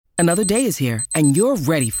Another day is here, and you're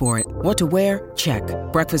ready for it. What to wear? Check.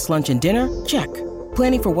 Breakfast, lunch, and dinner? Check.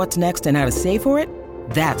 Planning for what's next and how to save for it?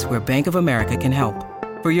 That's where Bank of America can help.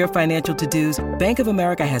 For your financial to-dos, Bank of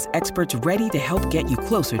America has experts ready to help get you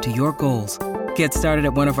closer to your goals. Get started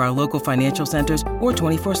at one of our local financial centers or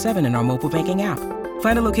 24/7 in our mobile banking app.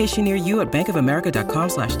 Find a location near you at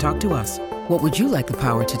bankofamerica.com/talktous. What would you like the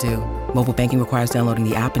power to do? Mobile banking requires downloading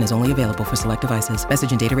the app and is only available for select devices.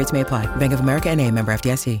 Message and data rates may apply. Bank of America N.A., member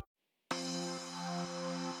FDIC.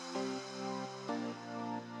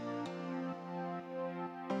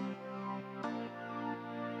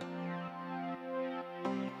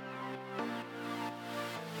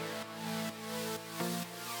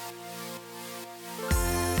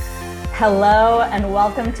 Hello and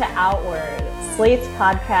welcome to Outward, Slate's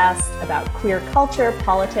podcast about queer culture,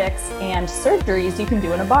 politics, and surgeries you can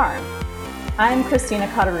do in a barn. I'm Christina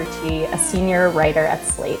Cauterucci, a senior writer at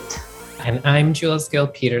Slate. And I'm Jules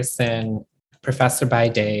Gill-Peterson, professor by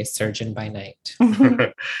day, surgeon by night.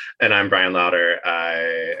 And I'm Brian Lauder.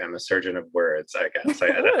 I am a surgeon of words, I guess. I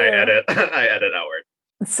edit Outward.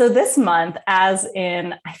 So this month, as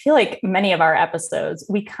in, I feel like many of our episodes,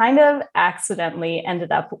 we kind of accidentally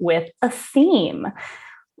ended up with a theme.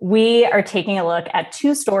 We are taking a look at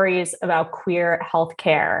two stories about queer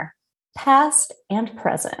healthcare, past and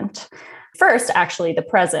present. First, actually, the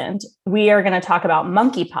present, we are going to talk about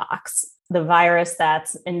monkeypox, the virus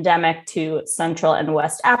that's endemic to Central and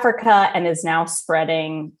West Africa and is now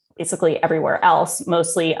spreading basically everywhere else,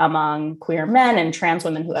 mostly among queer men and trans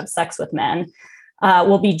women who have sex with men.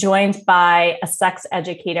 We'll be joined by a sex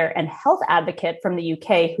educator and health advocate from the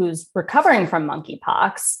UK who's recovering from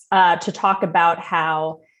monkeypox to talk about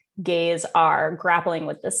how gays are grappling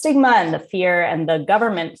with the stigma and the fear and the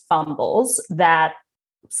government fumbles that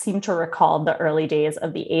seem to recall the early days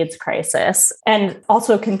of the AIDS crisis and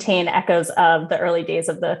also contain echoes of the early days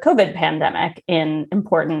of the COVID pandemic in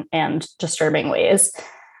important and disturbing ways.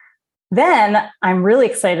 Then I'm really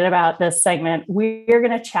excited about this segment. We're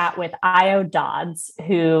going to chat with Ayo Dodds,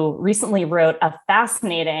 who recently wrote a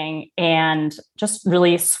fascinating and just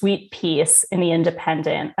really sweet piece in The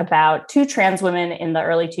Independent about two trans women in the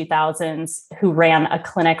early 2000s who ran a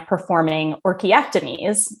clinic performing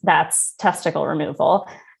orchiectomies, that's testicle removal,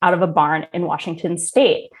 out of a barn in Washington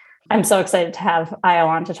State. I'm so excited to have Ayo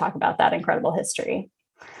on to talk about that incredible history.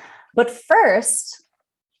 But first,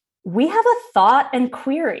 we have a thought and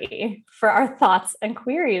query for our Thoughts and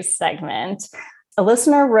Queries segment. A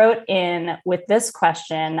listener wrote in with this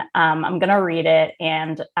question. I'm going to read it,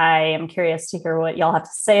 and I am curious to hear what y'all have to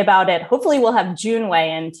say about it. Hopefully we'll have June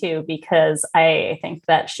weigh in too, because I think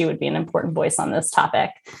that she would be an important voice on this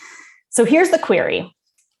topic. So here's the query.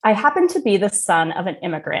 I happen to be the son of an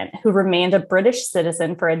immigrant who remained a British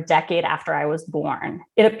citizen for a decade after I was born.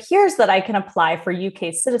 It appears that I can apply for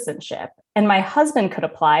UK citizenship, and my husband could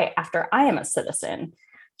apply after I am a citizen.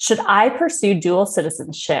 Should I pursue dual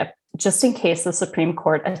citizenship just in case the Supreme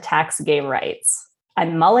Court attacks gay rights?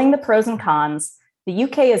 I'm mulling the pros and cons. The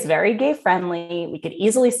UK is very gay friendly. We could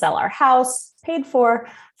easily sell our house, paid for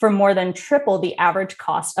more than triple the average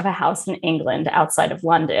cost of a house in England outside of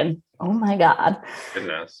London. Oh my God.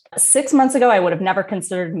 Goodness. 6 months ago, I would have never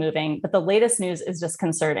considered moving, but the latest news is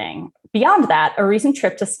disconcerting. Beyond that, a recent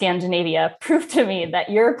trip to Scandinavia proved to me that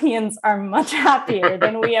Europeans are much happier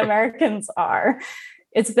than we Americans are.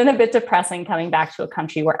 It's been a bit depressing coming back to a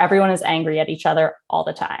country where everyone is angry at each other all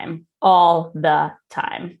the time. All the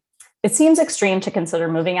time. It seems extreme to consider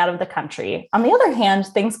moving out of the country. On the other hand,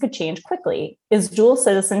 things could change quickly. Is dual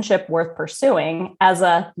citizenship worth pursuing as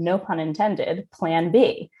a, no pun intended, plan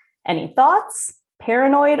B? Any thoughts?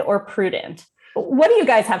 Paranoid or prudent? What do you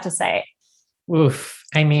guys have to say? Oof.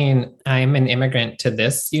 I mean, I'm an immigrant to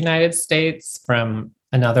this United States from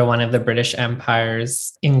another one of the British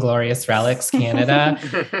Empire's inglorious relics, Canada.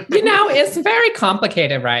 It's very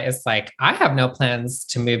complicated, right? It's like, I have no plans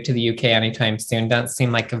to move to the UK anytime soon. Doesn't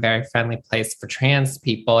seem like a very friendly place for trans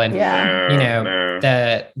people. And,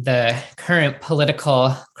 the current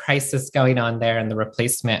political crisis going on there and the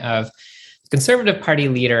replacement of Conservative Party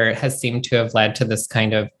leader has seemed to have led to this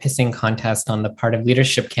kind of pissing contest on the part of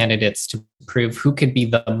leadership candidates to prove who could be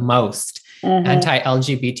the most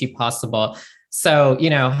anti-LGBT possible. So,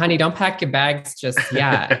 honey, don't pack your bags just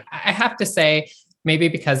yet. I have to say, maybe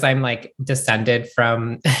because I'm like descended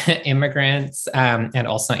from immigrants and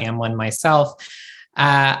also am one myself,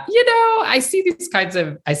 I see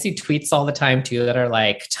I see tweets all the time too that are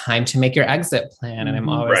like, time to make your exit plan. And I'm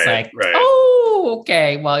always oh,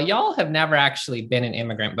 okay. Well, y'all have never actually been an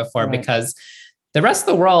immigrant before because the rest of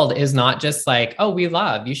the world is not just like, oh, we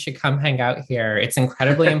love, you should come hang out here. It's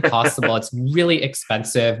incredibly impossible. It's really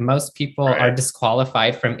expensive. Most people are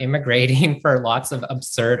disqualified from immigrating for lots of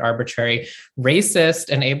absurd, arbitrary, racist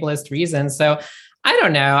and ableist reasons. So I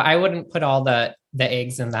don't know. I wouldn't put all the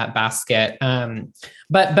eggs in that basket.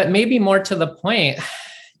 But maybe more to the point,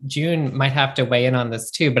 June might have to weigh in on this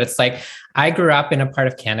too, but it's like, I grew up in a part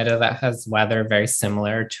of Canada that has weather very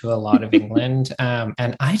similar to a lot of England.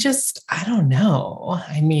 And I don't know.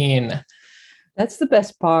 I mean, that's the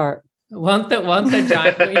best part. Won't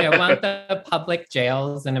the public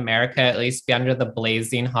jails in America at least be under the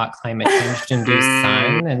blazing hot climate change induced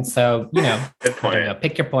sun? And so, good point.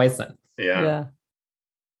 Pick your poison. Yeah.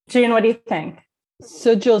 June, what do you think?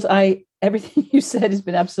 So Jules, everything you said has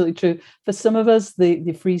been absolutely true. For some of us,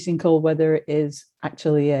 the freezing cold weather is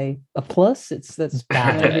actually a plus. That's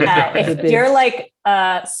bad. If you're like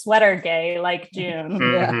sweater gay like June,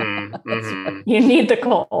 you need the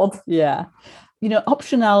cold. Yeah.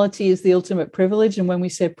 Optionality is the ultimate privilege. And when we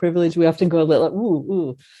say privilege, we often go a little like,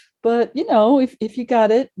 ooh. But, if you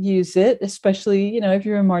got it, use it, especially, if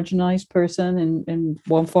you're a marginalized person in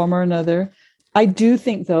one form or another. I do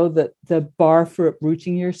think, though, that the bar for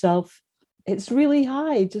uprooting yourself, it's really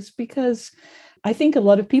high, just because I think a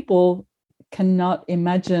lot of people cannot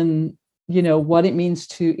imagine, what it means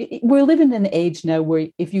we're living in an age now where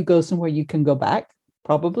if you go somewhere, you can go back,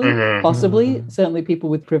 probably, possibly. Certainly people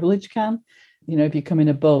with privilege can. If you come in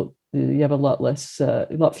a boat, you have a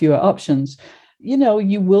lot fewer options.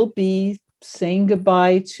 You will be saying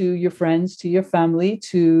goodbye to your friends, to your family,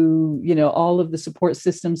 to, all of the support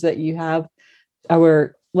systems that you have.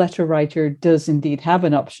 Our letter writer does indeed have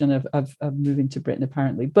an option of moving to Britain,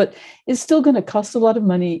 apparently, but it's still going to cost a lot of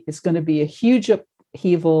money. It's going to be a huge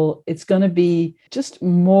upheaval. It's going to be just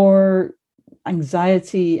more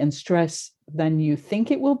anxiety and stress than you think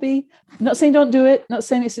it will be. I'm not saying don't do it, not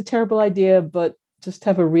saying it's a terrible idea, but just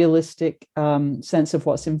have a realistic sense of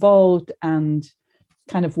what's involved and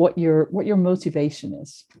kind of what your motivation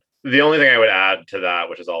is. The only thing I would add to that,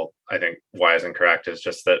 which is all I think wise and correct, is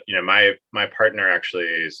just that, my partner actually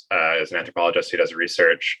is an anthropologist. He does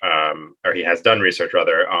research, or he has done research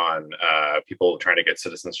rather, on people trying to get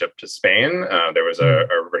citizenship to Spain. There was a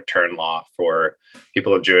return law for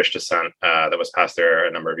people of Jewish descent that was passed there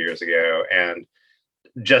a number of years ago. And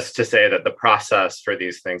just to say that the process for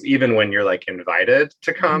these things, even when you're like invited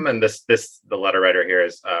to come, and the letter writer here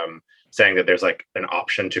is saying that there's like an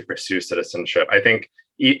option to pursue citizenship. I think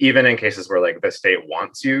even in cases where like the state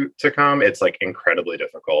wants you to come, it's like incredibly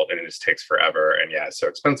difficult and it just takes forever. And it's so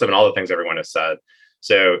expensive and all the things everyone has said.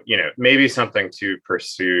 So, maybe something to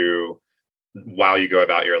pursue while you go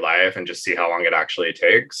about your life and just see how long it actually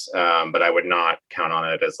takes. But I would not count on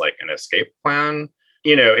it as like an escape plan.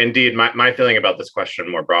 Indeed, my feeling about this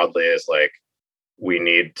question more broadly is like, we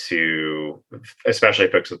need to, especially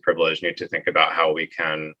folks with privilege, need to think about how we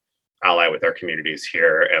can ally with our communities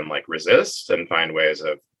here and like resist and find ways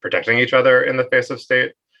of protecting each other in the face of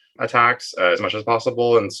state attacks as much as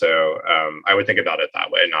possible. And so I would think about it that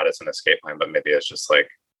way, not as an escape plan, but maybe it's just like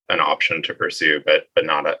an option to pursue, but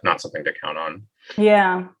not something to count on.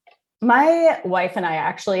 Yeah. My wife and I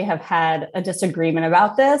actually have had a disagreement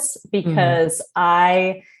about this because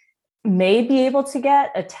I may be able to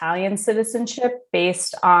get Italian citizenship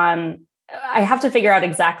based on, I have to figure out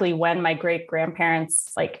exactly when my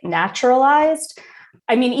great-grandparents like naturalized.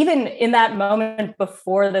 I mean, even in that moment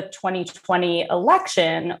before the 2020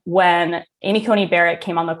 election, when Amy Coney Barrett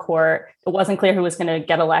came on the court, it wasn't clear who was going to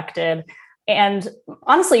get elected. And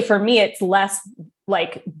honestly, for me, it's less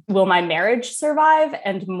like, will my marriage survive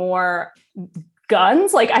and more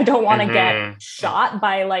guns? Like, I don't want to get shot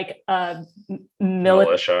by like a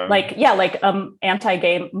militia, like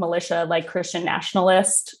anti-gay militia, like Christian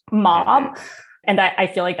nationalist mob. And I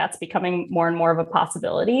feel like that's becoming more and more of a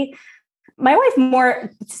possibility. My wife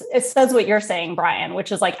it says what you're saying, Brian,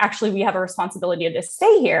 which is like, actually, we have a responsibility to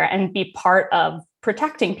stay here and be part of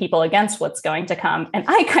protecting people against what's going to come. And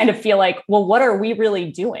I kind of feel like, well, what are we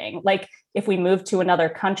really doing? Like, if we move to another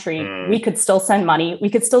country, we could still send money. We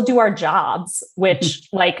could still do our jobs, which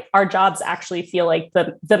like our jobs actually feel like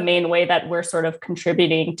the main way that we're sort of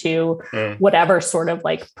contributing to whatever sort of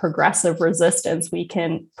like progressive resistance we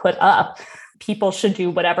can put up. People should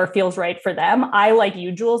do whatever feels right for them. I, like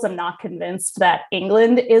you, Jules, am not convinced that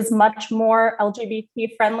England is much more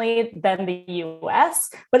LGBT friendly than the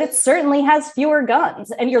US, but it certainly has fewer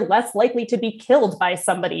guns, and you're less likely to be killed by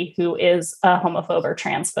somebody who is a homophobe or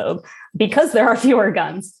transphobe because there are fewer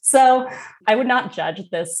guns. So I would not judge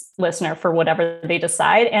this listener for whatever they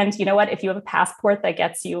decide. And you know what? If you have a passport that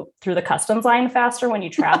gets you through the customs line faster when you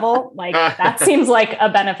travel, like that seems like a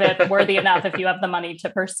benefit worthy enough if you have the money to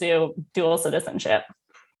pursue dual citizenship.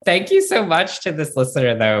 Thank you so much to this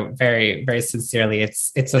listener, though, very, very sincerely.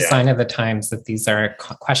 It's a sign of the times that these are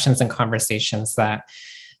questions and conversations that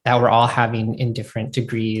we're all having in different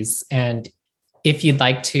degrees. And if you'd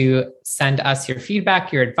like to send us your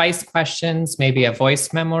feedback, your advice questions, maybe a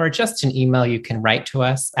voice memo, or just an email, you can write to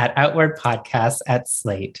us at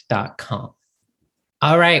outwardpodcast@slate.com.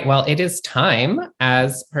 All right. Well, it is time,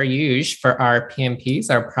 as per usual, for our PMPs,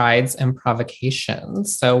 our prides and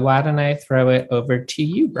provocations. So why don't I throw it over to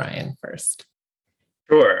you, Brian, first?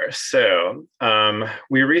 Sure. So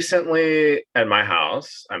we recently, at my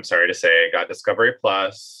house, I'm sorry to say, got Discovery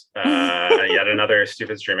Plus, yet another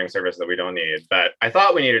stupid streaming service that we don't need. But I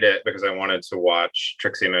thought we needed it because I wanted to watch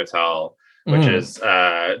Trixie Motel, which is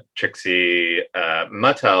Trixie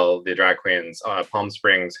Mattel, the drag queen's Palm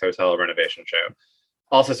Springs hotel renovation show.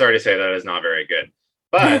 Also, sorry to say that is not very good,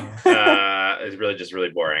 but it's really just really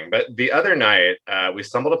boring. But the other night, we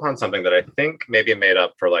stumbled upon something that I think maybe made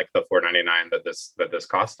up for like the $4.99 that this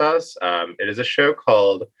cost us. It is a show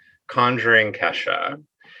called Conjuring Kesha,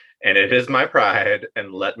 and it is my pride.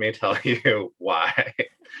 And let me tell you why.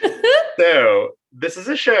 So this is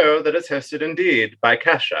a show that is hosted indeed by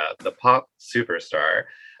Kesha, the pop superstar,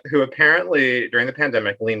 who apparently during the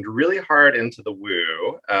pandemic leaned really hard into the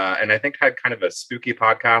woo, and I think had kind of a spooky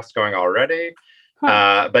podcast going already.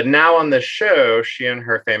 But now on this show, she and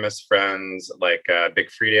her famous friends like Big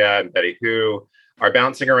Freedia and Betty Who are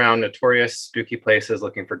bouncing around notorious spooky places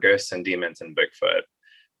looking for ghosts and demons and Bigfoot.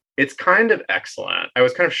 It's kind of excellent. I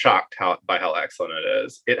was kind of shocked by how excellent it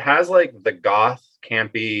is. It has like the goth,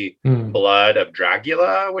 campy blood of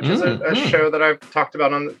Dragula, which is a show that I've talked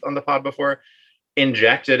about on the pod before,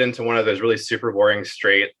 injected into one of those really super boring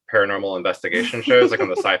straight paranormal investigation shows like on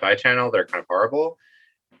the Sci-Fi Channel. They're kind of horrible.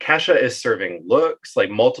 Kesha is serving looks, like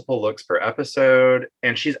multiple looks per episode.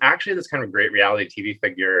 And she's actually this kind of great reality TV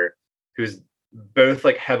figure who's both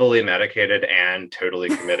like heavily medicated and totally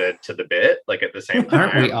committed to the bit, like at the same time.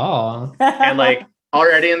 Aren't we all? And like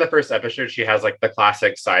already in the first episode, she has like the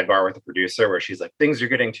classic sidebar with the producer where she's like, things are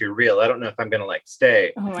getting too real. I don't know if I'm going to like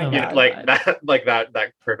stay. Oh my God. Like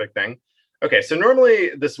that perfect thing. Okay, so normally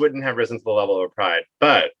this wouldn't have risen to the level of pride,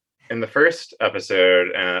 but in the first episode,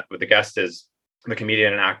 the guest is the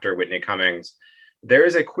comedian and actor Whitney Cummings. There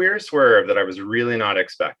is a queer swerve that I was really not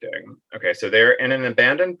expecting. Okay, so they're in an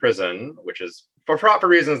abandoned prison, which is for proper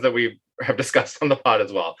reasons that we have discussed on the pod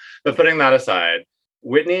as well. But putting that aside,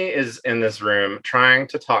 Whitney is in this room trying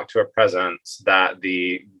to talk to a presence that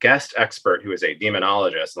the guest expert, who is a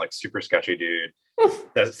demonologist, like super sketchy dude,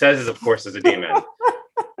 says of course is a demon.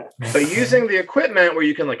 But using the equipment where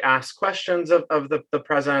you can like ask questions of the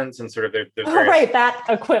presence and sort of there's various, that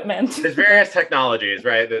equipment. There's various technologies,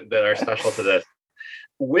 right, that are special to this.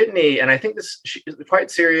 Whitney, and I think she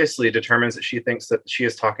quite seriously determines that she thinks that she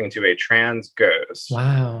is talking to a trans ghost.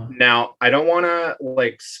 Wow. Now, I don't want to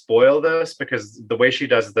like spoil this because the way she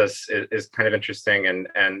does this is kind of interesting, and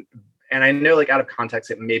I know like out of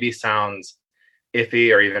context it maybe sounds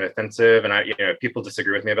iffy or even offensive, and if people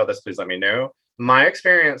disagree with me about this, please let me know. My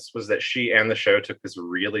experience was that she and the show took this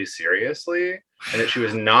really seriously and that she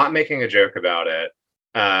was not making a joke about it.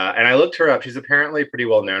 And I looked her up. She's apparently pretty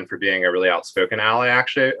well known for being a really outspoken ally,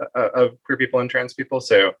 actually, of queer people and trans people.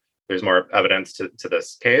 So there's more evidence to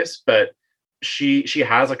this case. But she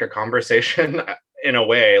has like a conversation in a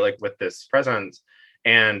way, like with this presence,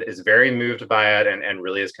 and is very moved by it and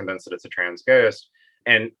really is convinced that it's a trans ghost.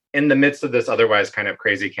 And in the midst of this otherwise kind of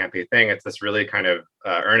crazy, campy thing, it's this really kind of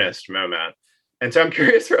earnest moment. And so I'm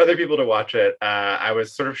curious for other people to watch it. I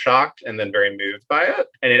was sort of shocked and then very moved by it.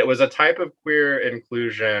 And it was a type of queer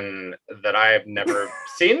inclusion that I have never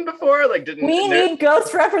seen before. Like, we need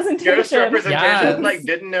ghost representation. Ghost representation. Yes. Like,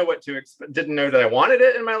 didn't know what to expect. Didn't know that I wanted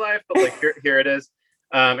it in my life, but like here it is.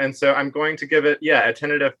 And so I'm going to give it, a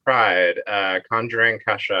tentative pride. Conjuring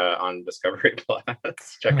Kesha on Discovery Plus.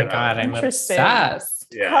 Check it out. God, I'm obsessed.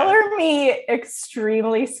 Yeah. Color me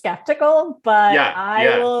extremely skeptical, but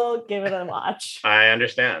I will give it a watch. I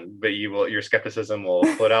understand, but your skepticism will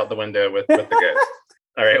float out the window with the ghost.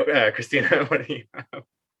 All right, Christina, what do you have?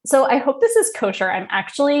 So I hope this is kosher. I'm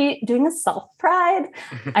actually doing a self-pride.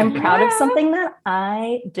 I'm proud of something that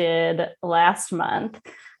I did last month.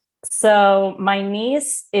 So my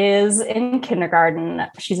niece is in kindergarten.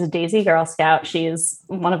 She's a Daisy Girl Scout. She's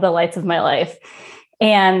one of the lights of my life.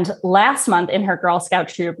 And last month in her Girl Scout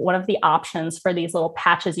troop, one of the options for these little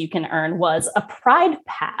patches you can earn was a pride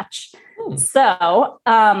patch. So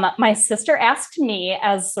my sister asked me,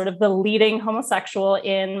 as sort of the leading homosexual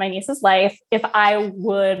in my niece's life, if I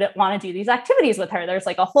would want to do these activities with her. There's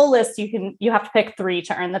like a whole list. You have to pick 3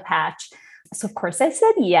 to earn the patch. So of course I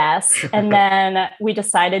said yes. And then we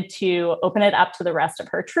decided to open it up to the rest of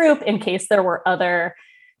her troop in case there were other.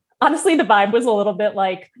 Honestly, the vibe was a little bit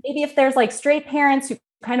like, maybe if there's like straight parents who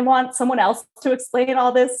kind of want someone else to explain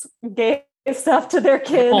all this gay stuff to their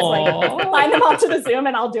kids, like find them onto the Zoom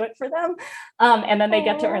and I'll do it for them. And then they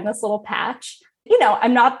get to earn this little patch. You know,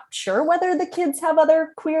 I'm not sure whether the kids have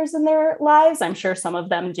other queers in their lives. I'm sure some of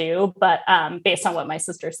them do, but based on what my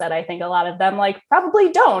sister said, I think a lot of them like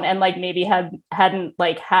probably don't, and like maybe hadn't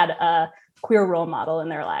like had a queer role model in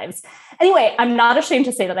their lives. Anyway, I'm not ashamed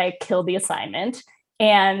to say that I killed the assignment.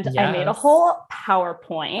 And yes. I made a whole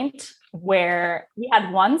PowerPoint where we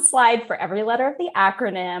had one slide for every letter of the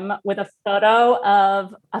acronym with a photo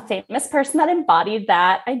of a famous person that embodied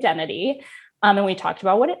that identity. And we talked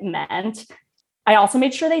about what it meant. I also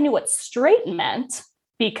made sure they knew what straight meant,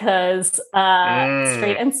 because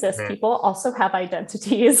straight and cis people also have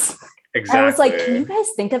identities. Exactly. I was like, can you guys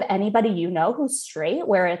think of anybody you know who's straight,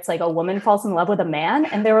 where it's like a woman falls in love with a man?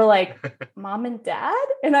 And they were like, mom and dad?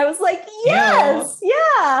 And I was like, yes,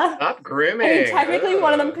 yeah. Stop grooming. I mean, technically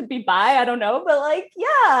one of them could be bi, I don't know, but like,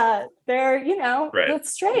 yeah, they're, you know,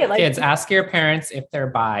 it's straight. Like, kids, ask your parents if they're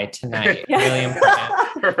bi tonight. Really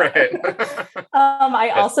important. Right. I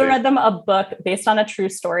also read them a book based on a true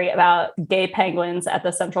story about gay penguins at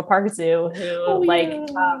the Central Park Zoo who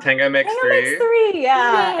Tango Mix 3. Yeah.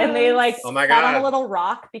 Yes. And they like oh my sat God. on a little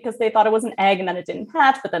rock because they thought it was an egg, and then it didn't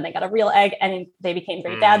hatch, but then they got a real egg and they became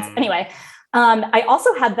great dads. Anyway, I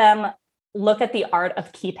also had them look at the art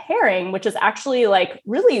of Keith Haring, which is actually like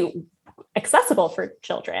really accessible for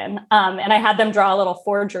children. And I had them draw a little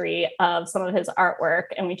forgery of some of his artwork.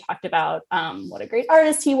 And we talked about what a great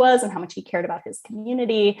artist he was and how much he cared about his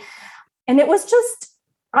community. And it was just,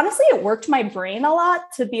 honestly, it worked my brain a lot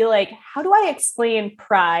to be like, how do I explain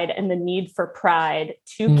pride and the need for pride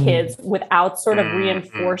to kids without sort of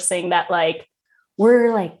reinforcing that like,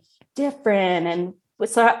 we're like different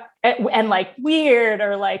and like weird,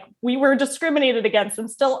 or like we were discriminated against and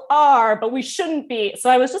still are, but we shouldn't be. So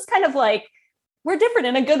I was just kind of like, we're different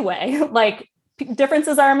in a good way. Like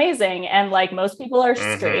differences are amazing. And like most people are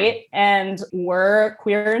straight and we're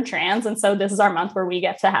queer and trans. And so this is our month where we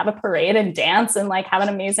get to have a parade and dance and like have an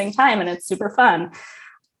amazing time. And it's super fun.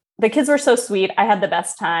 The kids were so sweet. I had the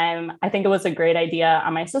best time. I think it was a great idea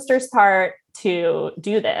on my sister's part to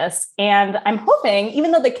do this. And I'm hoping,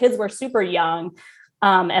 even though the kids were super young,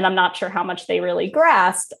 and I'm not sure how much they really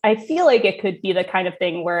grasped, I feel like it could be the kind of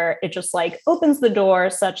thing where it just like opens the door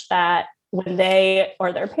such that when they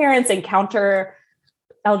or their parents encounter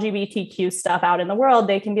LGBTQ stuff out in the world,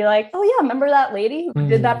 they can be like, oh yeah, remember that lady who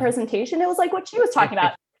did that presentation? It was like what she was talking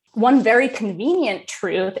about. One very convenient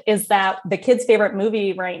truth is that the kids' favorite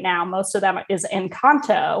movie right now, most of them, is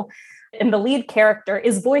Encanto. And the lead character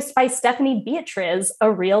is voiced by Stephanie Beatriz, a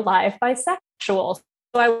real live bisexual.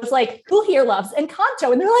 So I was like, who here loves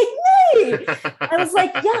Encanto? And they're like, me. I was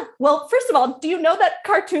like, yeah, well, first of all, do you know that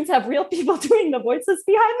cartoons have real people doing the voices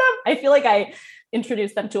behind them? I feel like I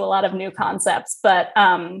introduced them to a lot of new concepts, but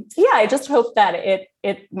yeah, I just hope that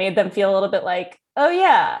it made them feel a little bit like, oh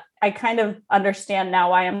yeah, I kind of understand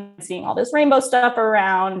now why I'm seeing all this rainbow stuff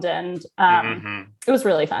around. And it was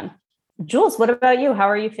really fun. Jules, what about you? How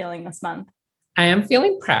are you feeling this month? I am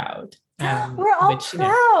feeling proud. We're all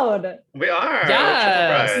proud. We are.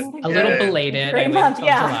 Yes. A little belated. Great month,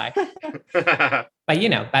 yeah. July.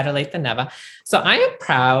 But better late than never. So I am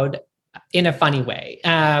proud in a funny way.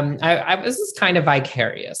 This is kind of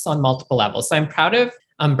vicarious on multiple levels. So I'm proud of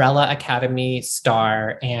Umbrella Academy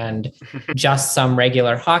star and just some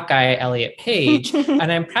regular Hawkeye, Elliot Page.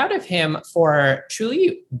 And I'm proud of him for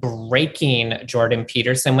truly breaking Jordan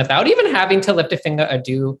Peterson without even having to lift a finger or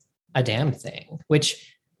do a damn thing, which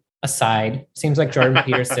aside, seems like Jordan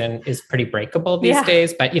Peterson is pretty breakable these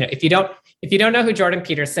days. But, if you don't know who Jordan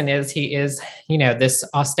Peterson is, he is, this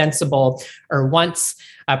ostensible or once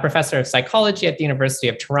a professor of psychology at the University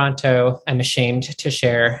of Toronto. I'm ashamed to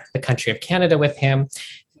share the country of Canada with him,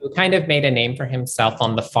 who kind of made a name for himself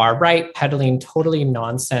on the far right, peddling totally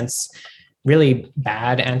nonsense, really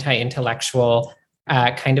bad anti-intellectual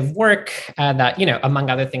kind of work that,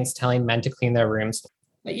 among other things, telling men to clean their rooms.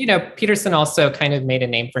 Peterson also kind of made a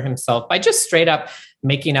name for himself by just straight up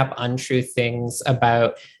making up untrue things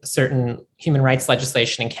about certain human rights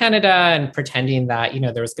legislation in Canada and pretending that,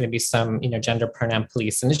 there was going to be some, gender pronoun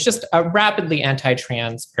police. And it's just a rapidly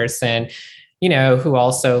anti-trans person who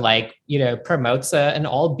also promotes an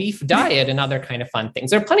all beef diet and other kind of fun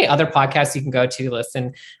things. There are plenty of other podcasts you can go to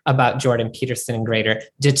listen about Jordan Peterson in greater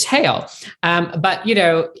detail. But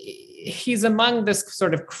he's among this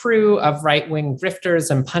sort of crew of right-wing grifters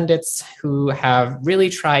and pundits who have really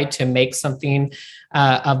tried to make something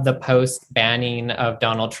of the post banning of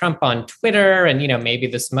Donald Trump on Twitter. And, maybe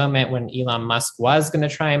this moment when Elon Musk was going to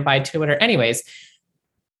try and buy Twitter. Anyways,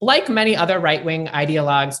 like many other right-wing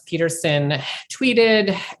ideologues, Peterson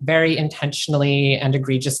tweeted very intentionally and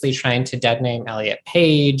egregiously trying to dead name Elliot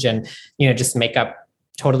Page and, just make up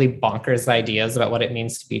totally bonkers ideas about what it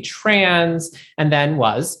means to be trans, and then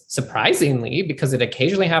was, surprisingly, because it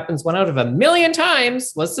occasionally happens 1 out of 1,000,000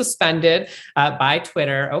 times, was suspended by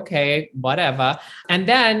Twitter. Okay, whatever. And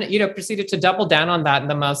then, proceeded to double down on that in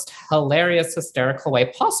the most hilarious, hysterical way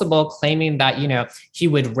possible, claiming that, he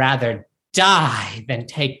would rather die than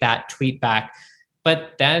take that tweet back.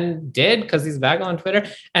 But then did, because he's back on Twitter,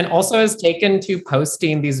 and also has taken to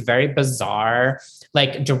posting these very bizarre,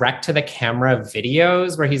 direct to the camera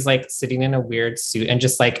videos where he's sitting in a weird suit and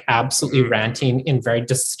just absolutely ranting in very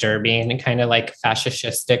disturbing and kind of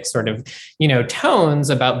fascistic sort of,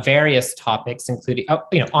 tones about various topics, including,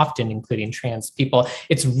 often including trans people.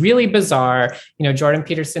 It's really bizarre. Jordan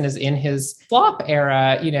Peterson is in his flop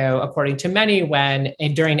era, according to many, when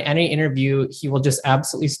during any interview, he will just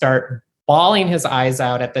absolutely start bawling his eyes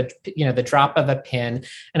out at the drop of a pin.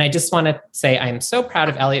 And I just want to say, I'm so proud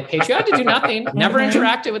of Elliot Page. You had to do nothing, never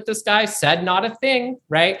interacted with this guy, said not a thing,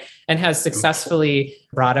 right? And has successfully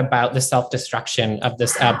brought about the self-destruction of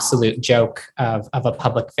this absolute joke of a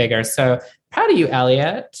public figure. So proud of you,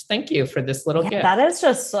 Elliot. Thank you for this little gift. That is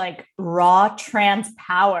just raw trans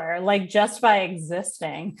power, just by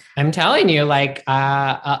existing. I'm telling you,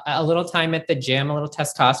 a little time at the gym, a little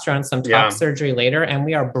testosterone, some top surgery later, and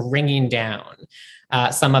we are bringing down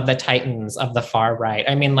some of the titans of the far right.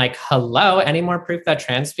 I mean, hello, any more proof that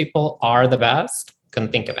trans people are the best?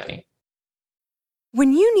 Couldn't think of any.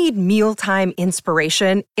 When you need mealtime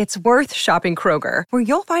inspiration, it's worth shopping Kroger, where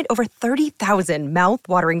you'll find over 30,000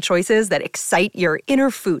 mouth-watering choices that excite your inner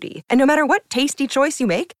foodie. And no matter what tasty choice you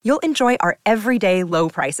make, you'll enjoy our everyday low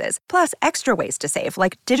prices, plus extra ways to save,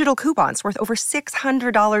 like digital coupons worth over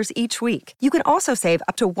 $600 each week. You can also save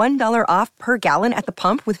up to $1 off per gallon at the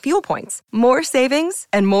pump with fuel points. More savings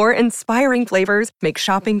and more inspiring flavors make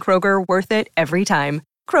shopping Kroger worth it every time.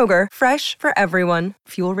 Kroger, fresh for everyone.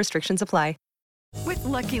 Fuel restrictions apply. With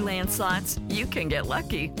Lucky Land Slots, you can get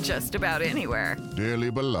lucky just about anywhere.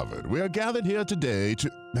 Dearly beloved, we are gathered here today to...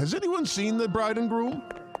 Has anyone seen the bride and groom?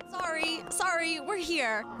 Sorry, we're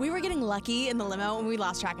here. We were getting lucky in the limo and we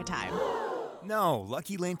lost track of time. No,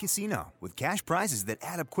 Lucky Land Casino, with cash prizes that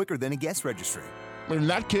add up quicker than a guest registry. In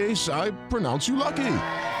that case, I pronounce you lucky.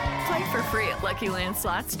 Play for free at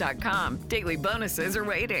LuckyLandSlots.com. Daily bonuses are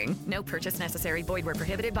waiting. No purchase necessary. Void where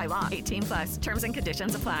prohibited by law. 18+. Terms and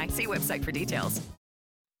conditions apply. See website for details.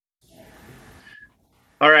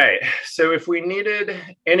 All right. So if we needed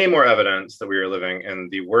any more evidence that we were living in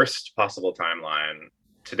the worst possible timeline,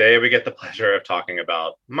 today we get the pleasure of talking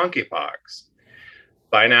about monkeypox.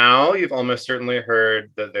 By now, you've almost certainly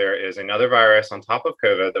heard that there is another virus on top of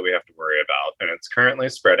COVID that we have to worry about, and it's currently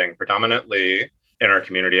spreading predominantly in our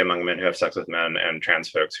community among men who have sex with men and trans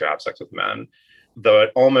folks who have sex with men, though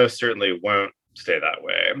it almost certainly won't stay that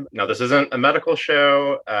way. Now, this isn't a medical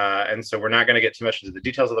show, and so we're not going to get too much into the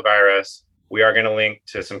details of the virus. We are going to link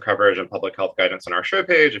to some coverage and public health guidance on our show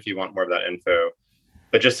page if you want more of that info.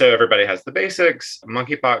 But just so everybody has the basics,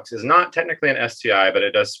 monkeypox is not technically an STI, but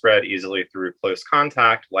it does spread easily through close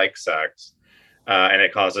contact, like sex. And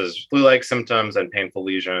it causes flu-like symptoms and painful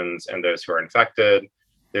lesions in those who are infected.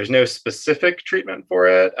 There's no specific treatment for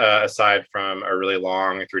it, aside from a really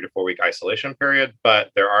long 3 to 4 week isolation period.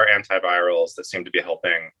 But there are antivirals that seem to be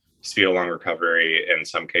helping speed along recovery in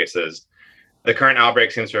some cases. The current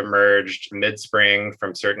outbreak seems to have emerged mid-spring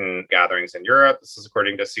from certain gatherings in Europe. This is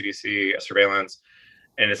according to CDC surveillance.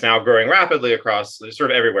 And it's now growing rapidly across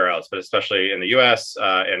sort of everywhere else, but especially in the US,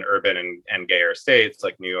 in urban and gayer states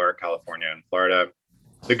like New York, California, and Florida.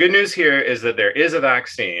 The good news here is that there is a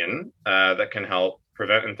vaccine that can help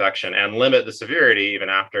prevent infection and limit the severity even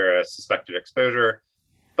after a suspected exposure.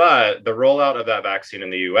 But the rollout of that vaccine in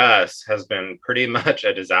the US has been pretty much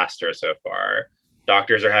a disaster so far.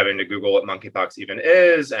 Doctors are having to Google what monkeypox even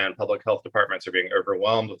is, and public health departments are being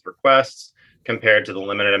overwhelmed with requests compared to the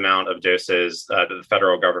limited amount of doses that the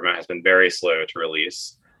federal government has been very slow to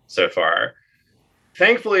release so far.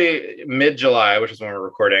 Thankfully, mid-July, which is when we're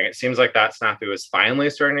recording, it seems like that snafu is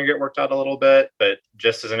finally starting to get worked out a little bit. But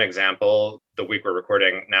just as an example, the week we're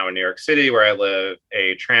recording now in New York City, where I live,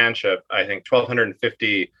 a tranche of, I think,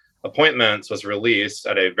 1,250 appointments was released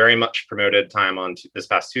at a very much promoted time on this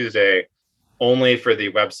past Tuesday, only for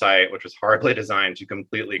the website, which was horribly designed, to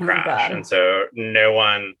completely crash. And so no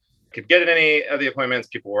one could get any of the appointments.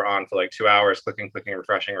 People were on for like 2 hours, clicking,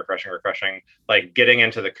 refreshing, like getting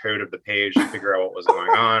into the code of the page to figure out what was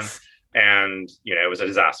going on. And, it was a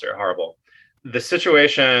disaster, horrible. The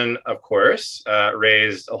situation, of course,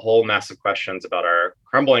 raised a whole mass of questions about our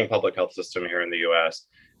crumbling public health system here in the US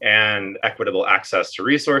and equitable access to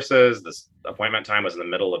resources. This appointment time was in the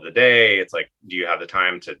middle of the day. It's like, do you have the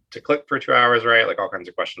time to click for 2 hours, right? Like all kinds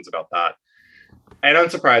of questions about that. And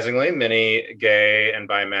unsurprisingly, many gay and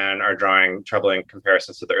bi men are drawing troubling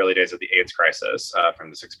comparisons to the early days of the AIDS crisis from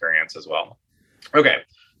this experience as well. Okay,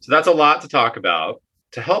 so that's a lot to talk about.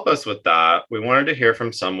 To help us with that, we wanted to hear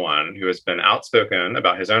from someone who has been outspoken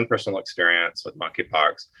about his own personal experience with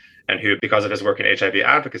monkeypox and who, because of his work in HIV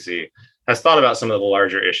advocacy, has thought about some of the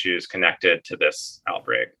larger issues connected to this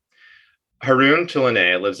outbreak. Haroon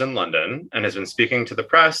Tulane lives in London and has been speaking to the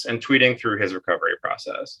press and tweeting through his recovery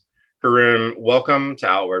process. Haroon, welcome to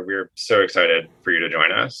Outward. We're so excited for you to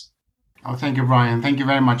join us. Oh, thank you, Brian. Thank you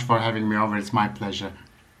very much for having me over. It's my pleasure.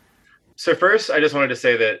 So first, I just wanted to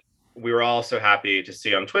say that we were all so happy to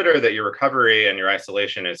see on Twitter that your recovery and your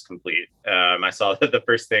isolation is complete. I saw that the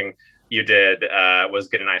first thing you did was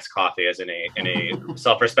get an iced coffee, as any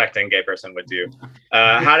self-respecting gay person would do.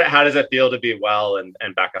 How does it feel to be well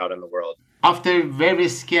and back out in the world? After very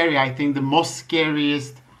scary, I think the most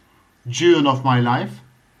scariest June of my life,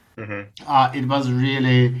 it was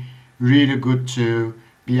really, really good to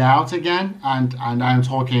be out again. And I'm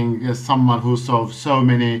talking as someone who saw so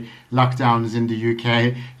many lockdowns in the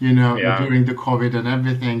UK, during the COVID and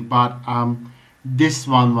everything. But this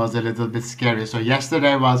one was a little bit scary. So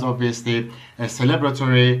yesterday was obviously a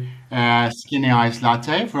celebratory skinny iced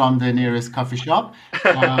latte from the nearest coffee shop.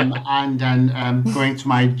 And then going to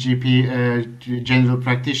my GP, general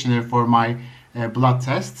practitioner, for my blood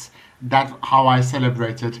tests. That's how I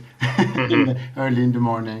celebrated early in the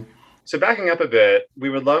morning. So backing up a bit, we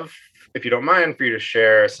would love, if you don't mind, for you to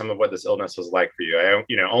share some of what this illness was like for you.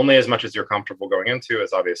 Only as much as you're comfortable going into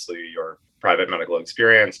is obviously your private medical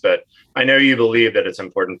experience, but I know you believe that it's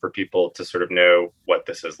important for people to sort of know what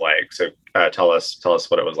this is like. So tell us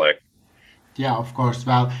what it was like. Yeah, of course.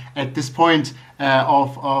 Well, at this point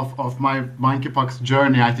of my monkeypox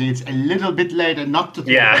journey, I think it's a little bit later not to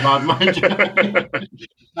talk about my journey,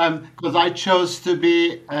 because I chose to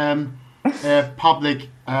be public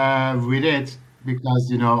with it,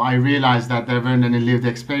 because I realized that there weren't any lived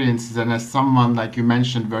experiences, and as someone, like you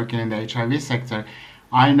mentioned, working in the HIV sector,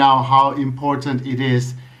 I know how important it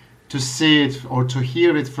is to see it or to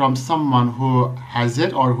hear it from someone who has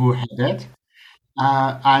it or who had it.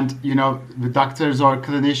 And the doctors or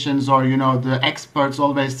clinicians or the experts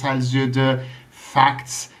always tells you the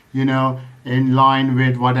facts in line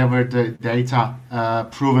with whatever the data,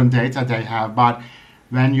 proven data they have. But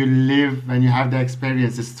when you have the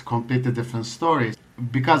experience, it's completely different stories.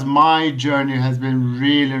 Because my journey has been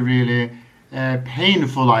really, really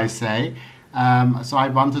painful, I say. So I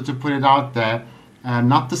wanted to put it out there,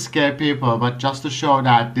 not to scare people, but just to show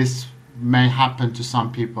that this may happen to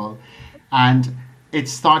some people. And it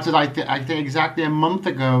started, I think, exactly a month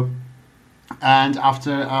ago. And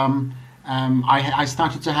after I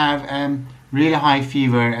started to have really high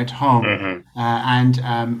fever at home, and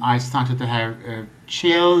I started to have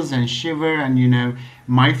chills and shiver. And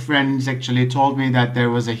my friends actually told me that there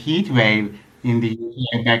was a heat wave in the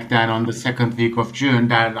UK back then on the second week of June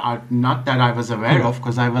not that I was aware of,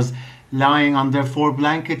 because I was lying under 4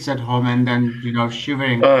 blankets at home and then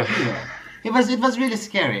shivering. It was really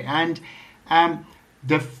scary. And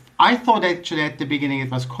I thought actually at the beginning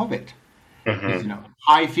it was COVID.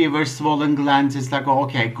 High fever, swollen glands. It's like, oh,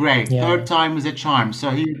 okay, great. Third time is a charm.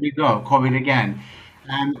 So here we go, COVID again.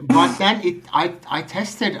 But then I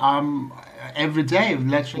tested every day,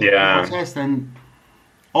 literally test, and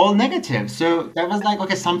all negative. So that was like,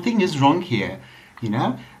 okay, something is wrong here,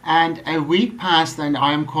 And a week passed, and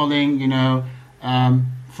I am calling,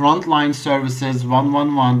 frontline services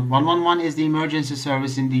 111. 111 is the emergency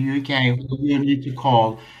service in the UK who you need to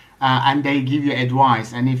call, and they give you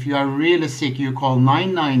advice. And if you are really sick, you call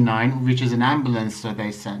 999, which is an ambulance, so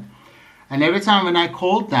they said. And every time when I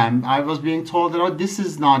called them, I was being told that, oh, this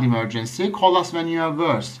is not emergency. Call us when you are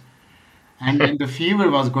worse. And then the fever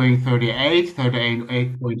was going 38,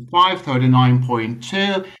 38.5,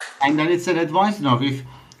 39.2. And then it's an advice, if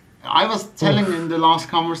I was telling in the last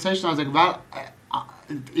conversation, I was like, well,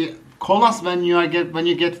 call us when you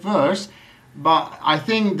get worse, but I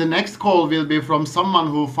think the next call will be from someone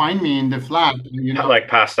who find me in the flat, like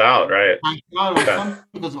passed out, right?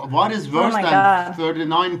 Because what is Oh worse my than God.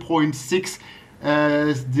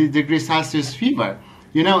 39.6 degrees Celsius fever?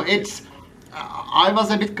 It's I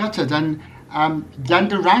was a bit gutted, and then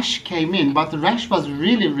the rash came in, but the rash was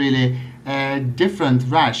really, really different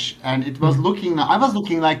rash, and it was I was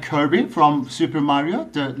looking like Kirby from Super Mario,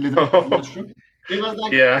 the little mushroom. It was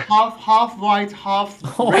like half white, half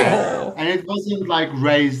red, and it wasn't like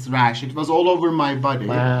raised rash. It was all over my body.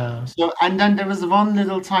 Wow. So, and then there was one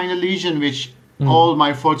little tiny lesion, which all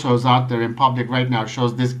my photos out there in public right now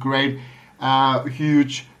shows this great,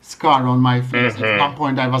 huge scar on my face. At some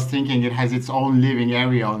point, I was thinking it has its own living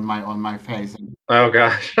area on my face. Oh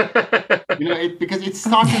gosh. Because it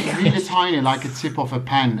started really tiny, like a tip of a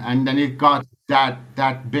pen, and then it got that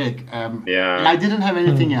big. And I didn't have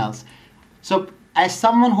anything else. So, as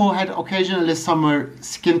someone who had occasionally summer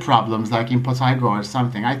skin problems, like impetigo or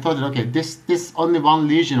something, I thought, okay, this only one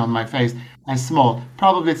lesion on my face and small,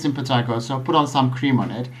 probably it's impetigo, so put on some cream on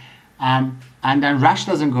it. And then rash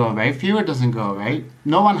doesn't go away, fever doesn't go away,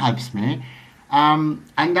 no one helps me. And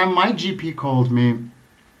then my GP called me,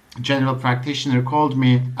 general practitioner called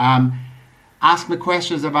me, asked me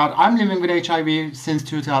questions about, I'm living with HIV since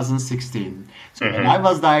 2016. So when I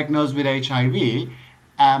was diagnosed with HIV,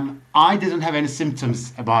 I didn't have any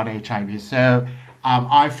symptoms about HIV. So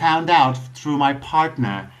I found out through my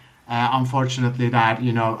partner, unfortunately, that,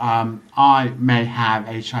 I may have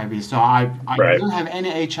HIV. So I didn't have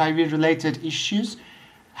any HIV-related issues,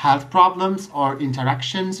 health problems, or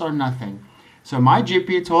interactions, or nothing. So my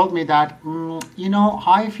GP told me that,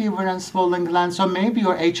 high fever and swollen glands, so maybe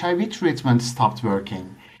your HIV treatment stopped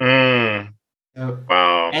working.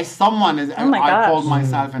 Wow. As someone, my I gosh. called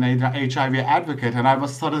myself an HIV advocate, and I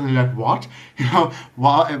was suddenly like, what? How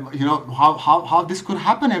this could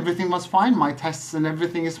happen? Everything was fine. My tests and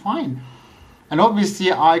everything is fine. And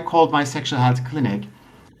obviously, I called my sexual health clinic,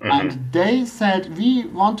 and they said, we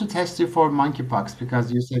want to test you for monkeypox because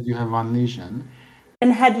you said you have one lesion.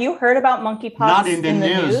 And had you heard about monkeypox Not in the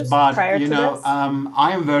news, but prior to this?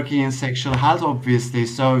 I am working in sexual health, obviously.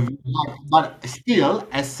 So, but still,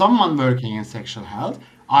 as someone working in sexual health,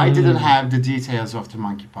 I didn't have the details of the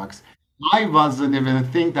monkeypox. I wasn't even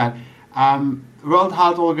think that World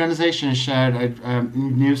Health Organization shared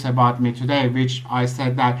news about me today, which I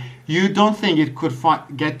said that you don't think it could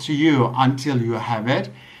get to you until you have it.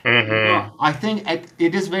 I think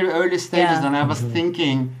it is very early stages, and I was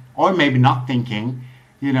thinking, or maybe not thinking,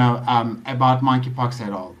 about monkeypox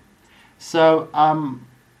at all. So,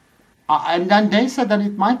 and then they said that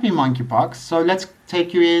it might be monkeypox. So let's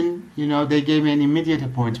take you in. They gave me an immediate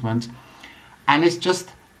appointment. And it's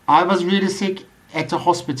just, I was really sick at the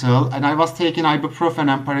hospital, and I was taking ibuprofen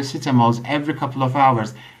and paracetamol every couple of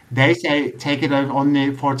hours. They say take it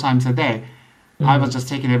only 4 times a day. I was just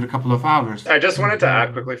taking every couple of hours. I just wanted to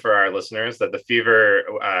add quickly for our listeners that the fever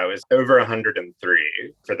was over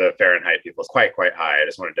 103 for the Fahrenheit people. It's quite high. I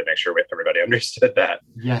just wanted to make sure everybody understood that.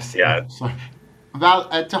 Yes. Yeah. Well,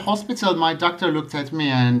 at the hospital, my doctor looked at me,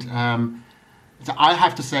 and I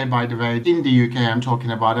have to say, by the way, in the UK, I'm talking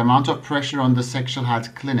about the amount of pressure on the sexual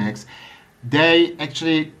health clinics. They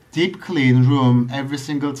actually deep clean room every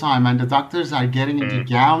single time, and the doctors are getting into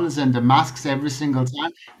gowns and the masks every single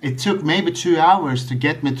time. It took maybe 2 hours to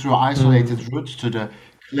get me through isolated routes to the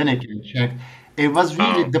clinic and check. It was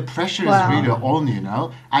really, the pressure is really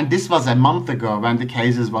on, and this was a month ago when the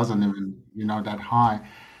cases wasn't even, that high.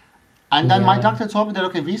 And then my doctor told me that,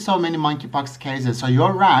 okay, we saw many monkeypox cases. So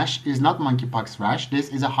your rash is not monkeypox rash. This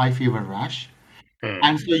is a high fever rash.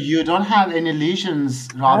 And so you don't have any lesions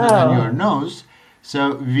rather than your nose.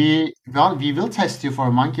 So we will test you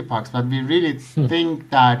for monkeypox, but we really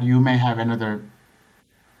think that you may have another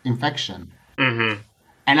infection,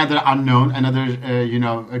 another unknown, another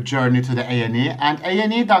a journey to the A&E. And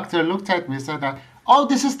A&E doctor looked at me and said that, oh,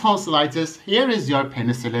 this is tonsillitis. Here is your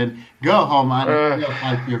penicillin. Go home and we'll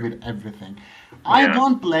help you with everything. I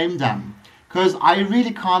don't blame them, because I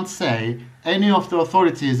really can't say any of the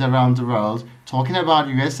authorities around the world, talking about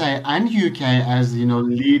USA and UK as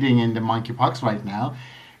leading in the monkeypox right now,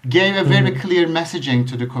 gave a very clear messaging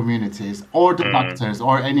to the communities or the doctors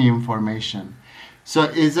or any information. So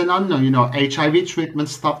it's an unknown, HIV treatment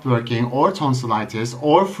stopped working, or tonsillitis,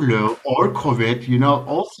 or flu, or COVID,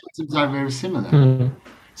 all symptoms are very similar.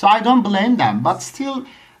 So I don't blame them, but still,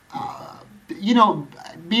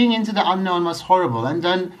 being into the unknown was horrible. And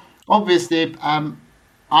then obviously,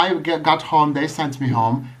 I got home, they sent me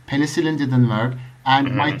home, penicillin didn't work,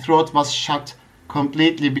 and my throat was shut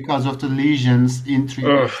completely because of the lesions in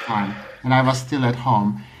 3 weeks' time, and I was still at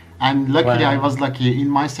home. And luckily, Wow. I was lucky. In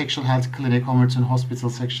my sexual health clinic, Homerton Hospital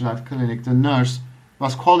Sexual Health Clinic, the nurse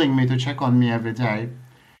was calling me to check on me every day.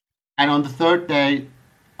 And on the third day,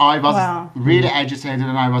 I was Wow. really agitated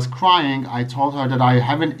and I was crying. I told her that I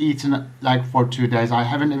haven't eaten like for 2 days. I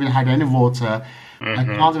haven't even had any water. I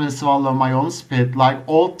can't even swallow my own spit. Like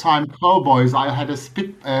old-time cowboys, I had a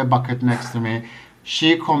spit bucket next to me.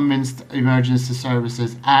 She convinced emergency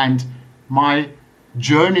services, and my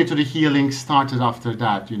journey to the healing started after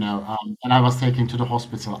that, and I was taken to the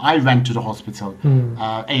hospital. I went to the hospital,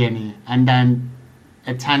 A&E, and then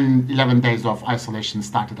 10, 11 days of isolation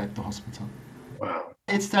started at the hospital. Wow.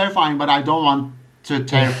 It's terrifying, but I don't want to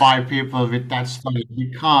terrify people with that story,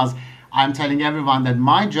 because I'm telling everyone that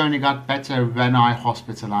my journey got better when I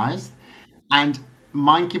hospitalized. And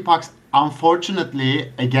monkeypox,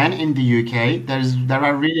 unfortunately, again in the UK, there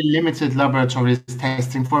are really limited laboratories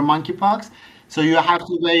testing for monkeypox. So you have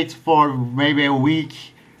to wait for maybe a week.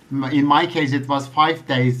 In my case, it was 5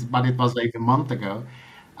 days, but it was like a month ago.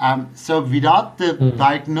 So without the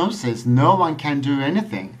diagnosis, no one can do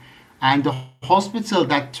anything. And the hospital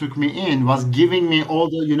that took me in was giving me all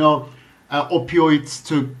the, opioids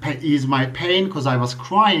to ease my pain because I was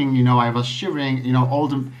crying, I was shivering, all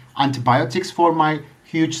the antibiotics for my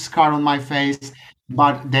huge scar on my face,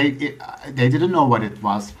 but they didn't know what it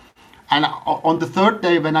was. And on the third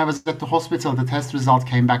day, when I was at the hospital, the test result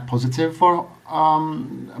came back positive for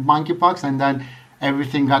monkeypox, and then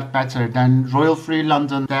everything got better. Then Royal Free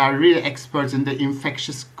London, they are really experts in the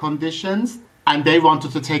infectious conditions, and they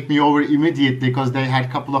wanted to take me over immediately because they had a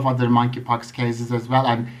couple of other monkeypox cases as well.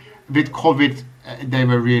 And with COVID, they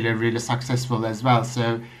were really, really successful as well.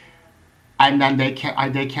 So, and then they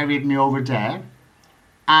carried me over there,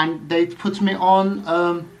 and they put me on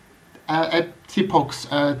a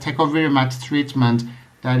TPOXX, tecovirimat treatment.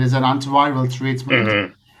 That is an antiviral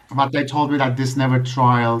treatment. But they told me that this never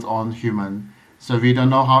trialed on human. So we don't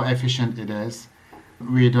know how efficient it is.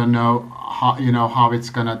 We don't know how it's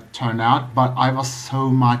gonna turn out. But I was so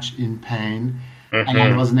much in pain, and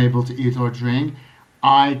I wasn't able to eat or drink.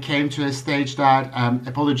 I came to a stage that,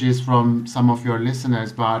 apologies from some of your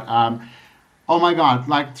listeners, but oh my God,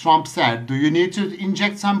 like Trump said, do you need to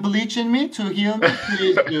inject some bleach in me to heal me?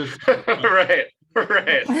 Please do. Right.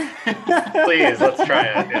 Please, let's try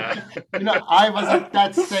it. Yeah. I was at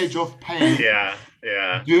that stage of pain.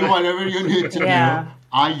 Yeah. Do whatever you need to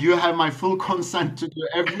do. You have my full consent to do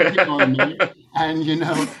everything on me, and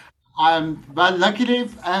but luckily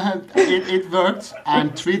it worked.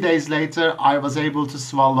 And 3 days later, I was able to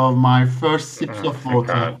swallow my first sips of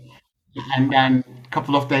water, and then a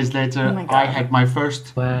couple of days later, I had my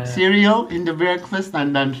first cereal in the breakfast,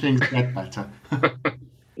 and then things get better.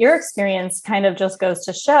 Your experience kind of just goes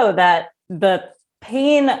to show that the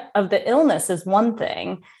pain of the illness is one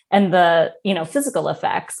thing, and the physical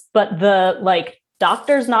effects, but the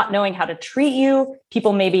doctors not knowing how to treat you,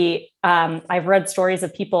 people maybe, I've read stories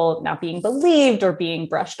of people not being believed or being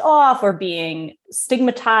brushed off or being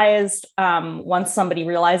stigmatized once somebody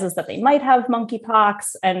realizes that they might have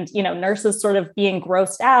monkeypox, and, nurses sort of being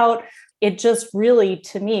grossed out. It just really,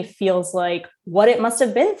 to me, feels like what it must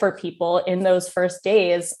have been for people in those first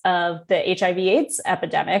days of the HIV/AIDS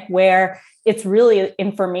epidemic, where it's really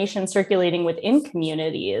information circulating within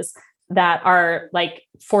communities that are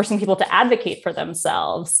forcing people to advocate for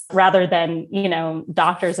themselves rather than,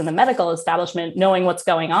 doctors in the medical establishment knowing what's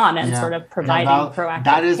going on and sort of providing proactive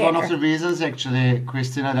That is care. one of the reasons, actually,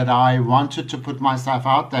 Christina, that I wanted to put myself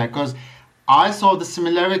out there, because I saw the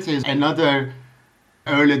similarities in other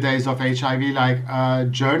early days of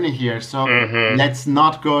HIV journey here. So let's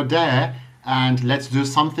not go there, and let's do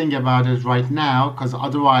something about it right now, because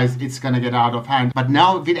otherwise it's going to get out of hand. But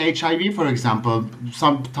now with HIV, for example,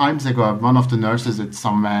 some times ago, one of the nurses at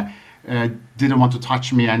somewhere didn't want to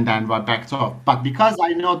touch me and then backed off. But because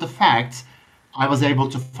I know the facts, I was able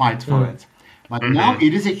to fight for it. But now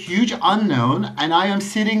it is a huge unknown, and I am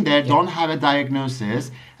sitting there, don't have a diagnosis,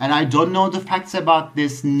 and I don't know the facts about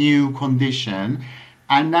this new condition.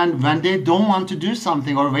 And then when they don't want to do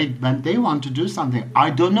something, or when they want to do something, I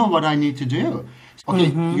don't know what I need to do.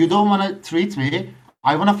 Okay, you don't want to treat me.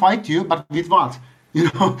 I want to fight you, but with what?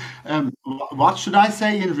 What should I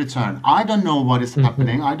say in return? I don't know what is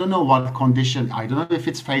happening. I don't know what condition. I don't know if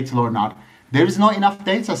it's fatal or not. There is not enough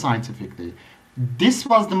data scientifically. This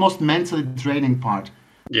was the most mentally draining part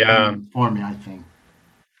for me, I think.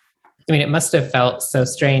 I mean, it must have felt so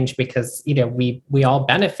strange because, we all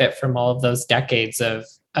benefit from all of those decades of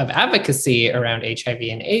advocacy around HIV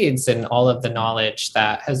and AIDS and all of the knowledge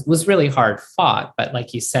that was really hard fought. But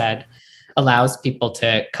like you said, allows people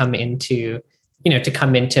to come into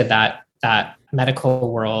that that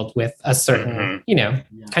medical world with a certain,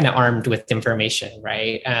 kind of armed with information,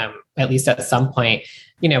 right? At least at some point,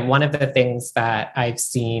 one of the things that I've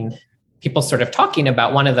seen people sort of talking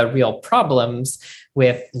about, one of the real problems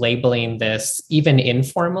with labeling this, even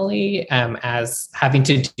informally, as having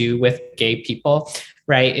to do with gay people,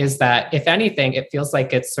 right, is that if anything, it feels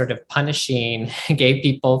like it's sort of punishing gay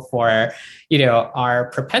people for,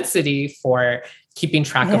 our propensity for keeping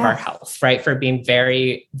track of our health, right? For being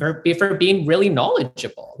for being really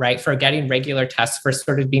knowledgeable, right? For getting regular tests, for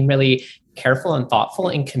sort of being really careful and thoughtful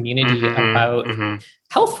in community about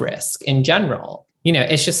health risk in general.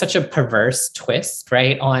 It's just such a perverse twist,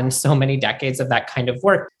 right? On so many decades of that kind of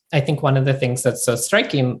work. I think one of the things that's so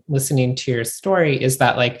striking listening to your story is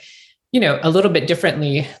that a little bit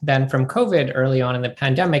differently than from COVID early on in the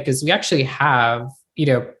pandemic is we actually have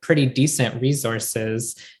pretty decent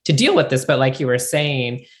resources to deal with this. But like you were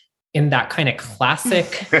saying, in that kind of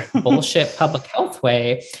classic bullshit public health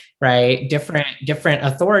way, right? Different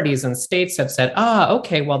authorities and states have said,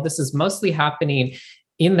 okay, well, this is mostly happening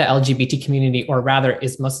in the LGBT community, or rather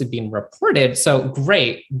is mostly being reported. So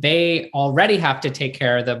great, they already have to take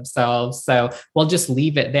care of themselves. So we'll just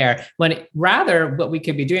leave it there. When rather what we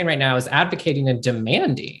could be doing right now is advocating and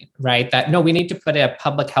demanding, right? That no, we need to put a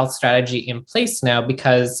public health strategy in place now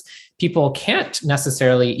because people can't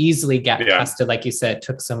necessarily easily get tested. Like you said, it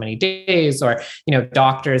took so many days, or,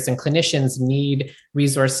 doctors and clinicians need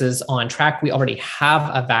resources on track. We already have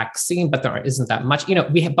a vaccine, but there isn't that much,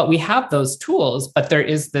 we have those tools, but there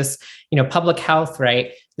is this, public health,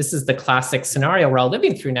 right? This is the classic scenario we're all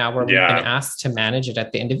living through now, where we've been asked to manage it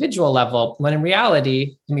at the individual level, when in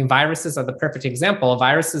reality, viruses are the perfect example.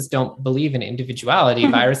 Viruses don't believe in individuality.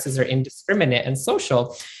 Viruses are indiscriminate and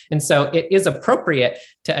social. And so it is appropriate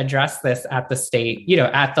to address this at the state,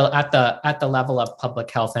 at the level of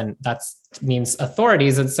public health, and that's means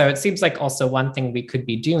authorities. And so it seems like also one thing we could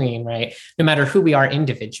be doing, right, no matter who we are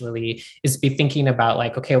individually, is be thinking about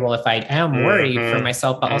okay, well, if I am worried for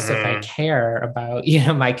myself, but also if I care about,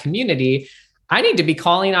 my community, I need to be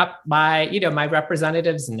calling up my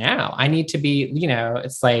representatives now. I need to be,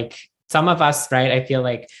 it's like some of us, right? I feel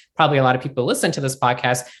like probably a lot of people listen to this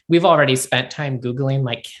podcast. We've already spent time Googling,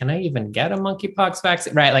 can I even get a monkeypox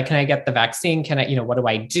vaccine? Right? Can I get the vaccine? Can I, what do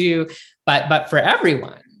I do? But for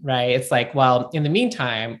everyone, right? It's well, in the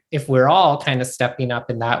meantime, if we're all kind of stepping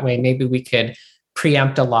up in that way, maybe we could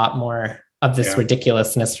preempt a lot more of this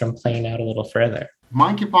ridiculousness from playing out a little further.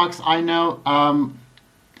 Monkeypox, I know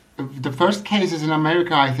the first cases in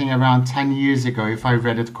America, I think around 10 years ago, if I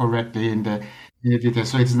read it correctly in the detail,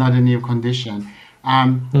 so it's not a new condition.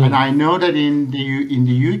 And I know that in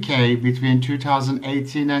the UK, between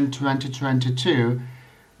 2018 and 2022,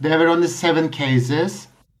 there were only 7 cases,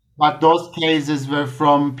 but those cases were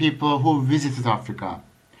from people who visited Africa.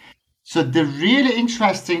 So the really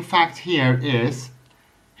interesting fact here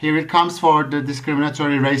it comes for the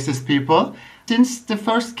discriminatory racist people. Since the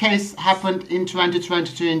first case happened in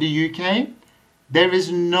 2022 in the UK, there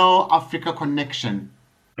is no Africa connection.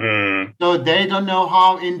 So they don't know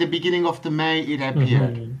how in the beginning of the May it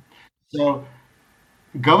appeared. So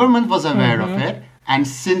government was aware of it. And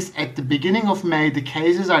since at the beginning of May, the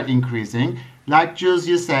cases are increasing, like Jules,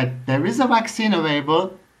 you said, there is a vaccine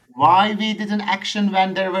available. Why we didn't action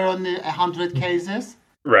when there were only 100 cases?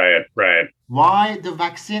 Right. Why the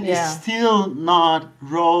vaccine is still not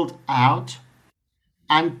rolled out?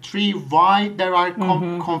 And 3, why there are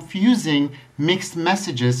confusing mixed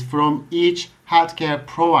messages from each healthcare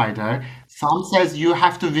provider. Some says you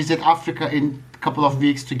have to visit Africa in a couple of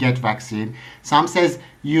weeks to get vaccine. Some says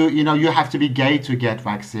you have to be gay to get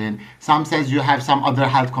vaccine. Some says you have some other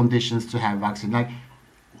health conditions to have vaccine.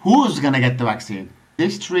 Who's gonna get the vaccine?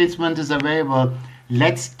 This treatment is available.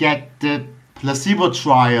 Let's get the placebo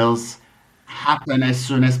trials happen as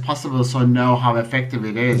soon as possible, so know how effective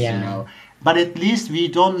it is. But at least we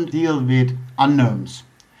don't deal with unknowns.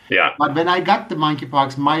 But when I got the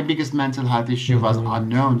monkeypox, my biggest mental health issue was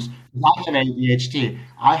unknowns. I have ADHD.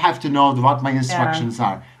 I have to know what my instructions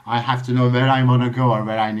are. I have to know where I want to go or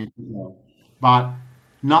where I need to go. But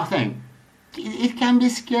nothing. It can be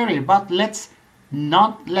scary, but let's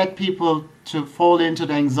not let people to fall into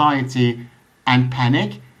the anxiety and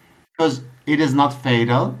panic, because it is not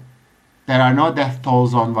fatal. There are no death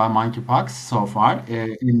tolls on monkeypox so far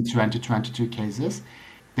in 2022 cases.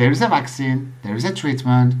 There is a vaccine, there is a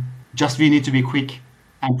treatment, just we need to be quick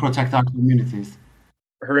and protect our communities.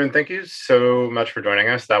 Haroon, thank you so much for joining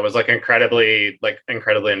us. That was incredibly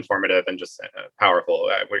informative and just powerful.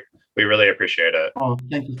 We really appreciate it. Oh,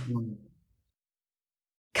 thank you so much.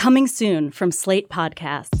 Coming soon from Slate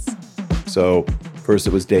Podcasts. So First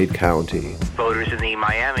it was Dade County. Voters in the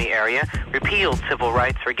Miami area repealed civil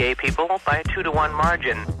rights for gay people by a 2-to-1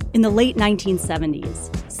 margin. In the late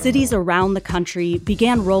 1970s, cities around the country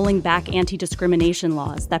began rolling back anti-discrimination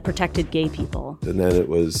laws that protected gay people. And then it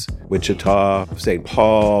was Wichita, St.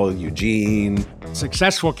 Paul, Eugene.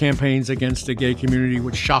 Successful campaigns against the gay community,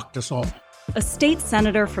 which shocked us all. A state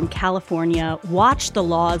senator from California watched the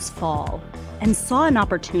laws fall and saw an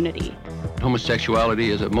opportunity. Homosexuality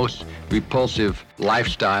is a most repulsive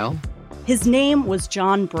lifestyle. His name was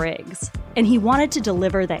John Briggs, and he wanted to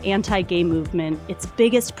deliver the anti-gay movement its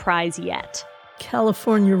biggest prize yet.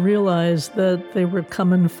 California realized that they were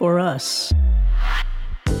coming for us.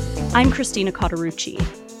 I'm Christina Cauterucci.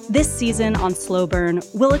 This season on Slow Burn,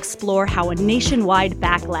 we'll explore how a nationwide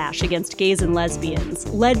backlash against gays and lesbians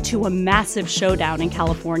led to a massive showdown in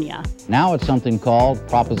California. Now it's something called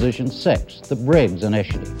Proposition 6, the Briggs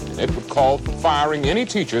Initiative. It would call for firing any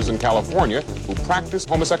teachers in California who practice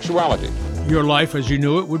homosexuality. Your life as you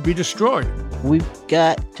knew it would be destroyed. We've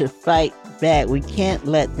got to fight back. We can't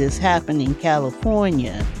let this happen in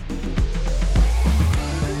California.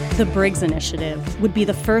 The Briggs Initiative would be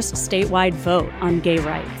the first statewide vote on gay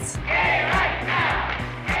rights. Gay rights now!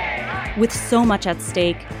 Gay rights! With so much at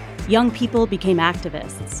stake, young people became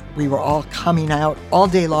activists. We were all coming out all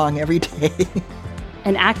day long, every day.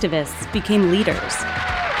 And activists became leaders.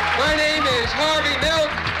 My name is Harvey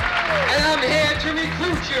Milk, and I'm here to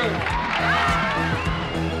recruit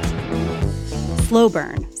you. Slow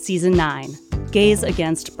Burn, Season 9, Gays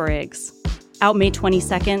Against Briggs. Out May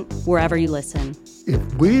 22nd, wherever you listen.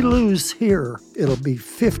 If we lose here, it'll be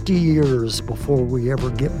 50 years before we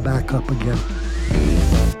ever get back up again.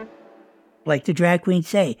 Like the drag queens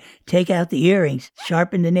say, take out the earrings,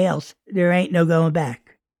 sharpen the nails. There ain't no going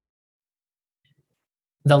back.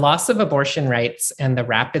 The loss of abortion rights and the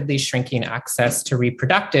rapidly shrinking access to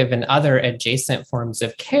reproductive and other adjacent forms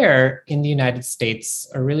of care in the United States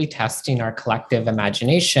are really testing our collective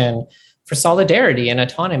imagination for solidarity and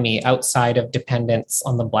autonomy outside of dependence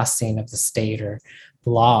on the blessing of the state or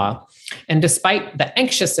law. And despite the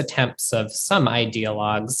anxious attempts of some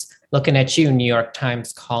ideologues, looking at you, New York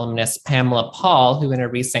Times columnist Pamela Paul, who in a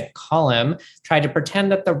recent column tried to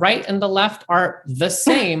pretend that the right and the left are the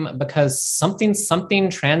same because something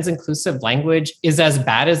trans-inclusive language is as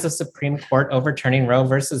bad as the Supreme Court overturning Roe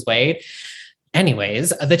versus Wade.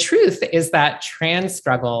 Anyways, the truth is that trans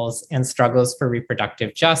struggles and struggles for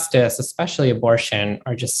reproductive justice, especially abortion,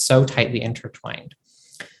 are just so tightly intertwined.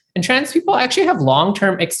 And trans people actually have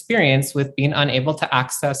long-term experience with being unable to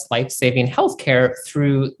access life-saving healthcare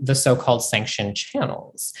through the so-called sanctioned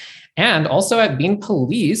channels, and also at being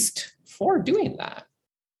policed for doing that.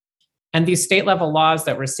 And these state-level laws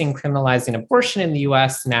that we're seeing criminalizing abortion in the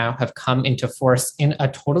US now have come into force in a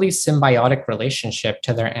totally symbiotic relationship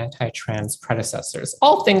to their anti-trans predecessors,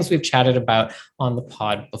 all things we've chatted about on the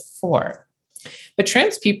pod before. But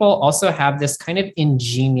trans people also have this kind of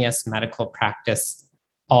ingenious medical practice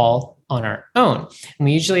all on our own. And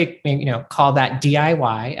we usually, call that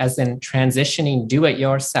DIY, as in transitioning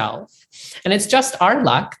do-it-yourself. And it's just our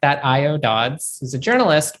luck that Ayo Dodds, who's a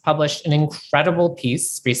journalist, published an incredible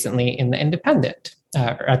piece recently in The Independent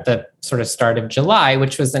at the sort of start of July,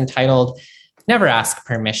 which was entitled Never Ask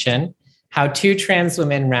Permission: How Two Trans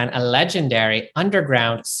Women Ran a Legendary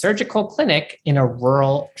Underground Surgical Clinic in a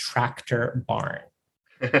Rural Tractor Barn.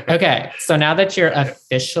 Okay, so now that you're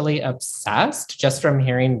officially obsessed just from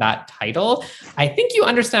hearing that title, I think you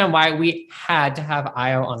understand why we had to have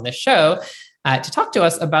Ayo on the show to talk to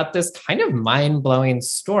us about this kind of mind-blowing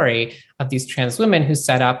story of these trans women who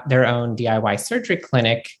set up their own DIY surgery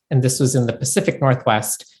clinic. And this was in the Pacific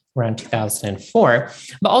Northwest around 2004.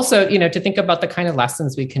 But also, to think about the kind of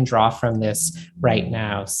lessons we can draw from this right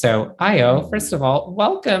now. So Ayo, first of all,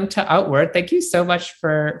 welcome to Outward. Thank you so much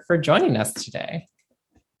for joining us today.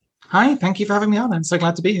 Hi, thank you for having me on. I'm so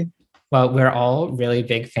glad to be here. Well, we're all really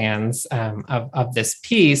big fans of this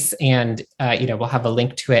piece, and we'll have a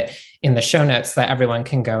link to it in the show notes so that everyone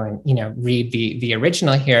can go and read the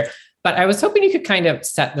original here. But I was hoping you could kind of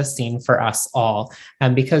set the scene for us all,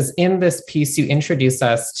 because in this piece you introduce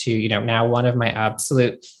us to now one of my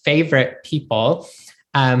absolute favorite people,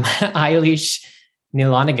 Eilish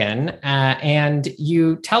Nilonagan, and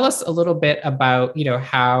you tell us a little bit about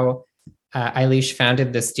how Eilish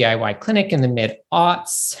founded this DIY clinic in the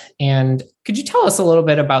mid-aughts. And could you tell us a little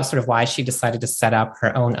bit about sort of why she decided to set up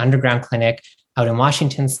her own underground clinic out in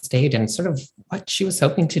Washington State and sort of what she was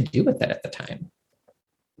hoping to do with it at the time?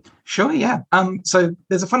 Sure, yeah. So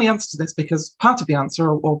there's a funny answer to this, because part of the answer,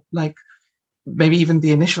 or like maybe even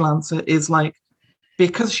the initial answer, is like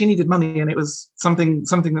because she needed money and it was something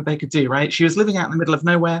that they could do, right? She was living out in the middle of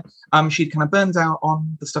nowhere. She'd kind of burned out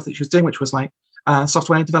on the stuff that she was doing, which was like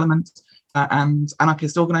software development and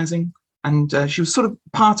anarchist organizing. And she was sort of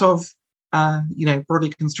part of, broadly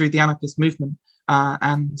construed the anarchist movement.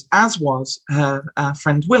 And as was her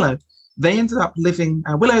friend Willow. They ended up living,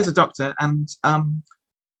 Willow is a doctor, and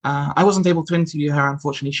I wasn't able to interview her,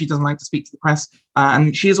 unfortunately. She doesn't like to speak to the press.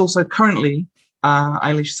 And she is also currently,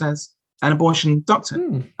 Eilish says, an abortion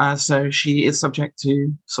doctor. So she is subject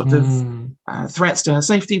to sort of threats to her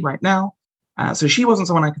safety right now. So she wasn't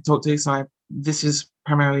someone I could talk to. So this is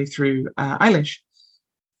primarily through Eilish.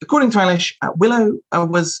 According to Eilish, Willow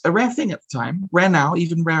was a rare thing at the time, rare now,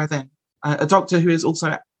 even rarer then. A doctor who is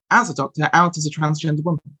also, as a doctor, out as a transgender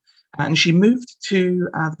woman. And she moved to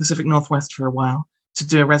the Pacific Northwest for a while to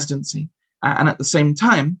do a residency. And at the same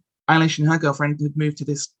time, Eilish and her girlfriend had moved to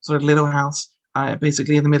this sort of little house,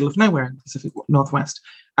 basically in the middle of nowhere in the Pacific Northwest.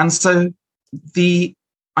 And so the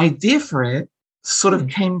idea for it sort of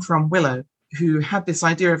came from Willow, who had this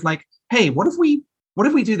idea of like, hey, what if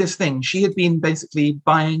we do this thing? She had been basically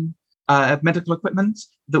buying medical equipment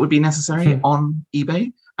that would be necessary on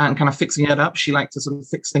eBay and kind of fixing it up. She liked to sort of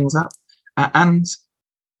fix things up. And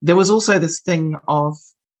there was also this thing of,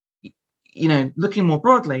 looking more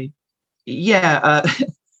broadly,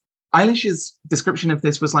 Eilish's description of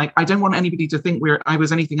this was like, I don't want anybody to think I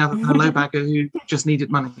was anything other than a lowbagger who just needed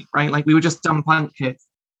money, right? Like we were just dumb punk kids,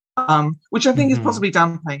 which I think is possibly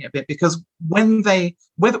downplaying it a bit, because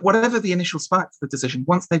whatever the initial spark for the decision,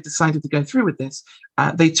 once they decided to go through with this,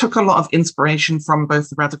 they took a lot of inspiration from both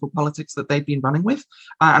the radical politics that they'd been running with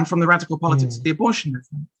and from the radical politics of the abortion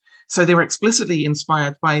movement. So they were explicitly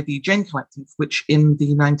inspired by the Jane Collective, which in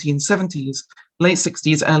the 1970s, late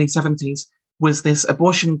 60s, early 70s, was this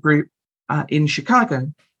abortion group in Chicago.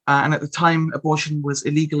 And at the time, abortion was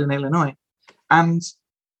illegal in Illinois. And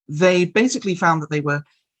they basically found that they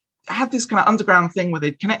had this kind of underground thing where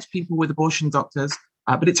they'd connect people with abortion doctors.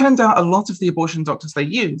 But it turned out a lot of the abortion doctors they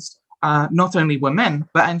used not only were men,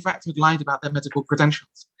 but in fact had lied about their medical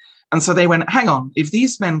credentials. And so they went, hang on, if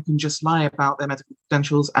these men can just lie about their medical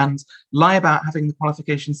credentials and lie about having the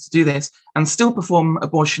qualifications to do this and still perform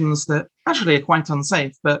abortions that actually are quite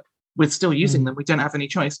unsafe, but we're still using them, we don't have any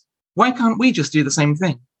choice, why can't we just do the same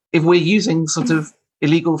thing? If we're using sort of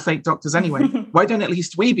illegal fake doctors anyway, why don't at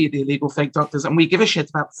least we be the illegal fake doctors and we give a shit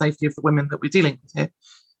about the safety of the women that we're dealing with here?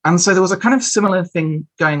 And so there was a kind of similar thing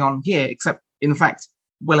going on here, except in fact,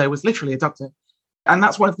 Willow was literally a doctor. And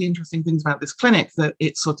that's one of the interesting things about this clinic, that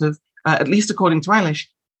it's sort of, at least according to Eilish,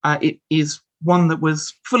 it is one that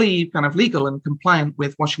was fully kind of legal and compliant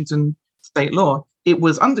with Washington state law. It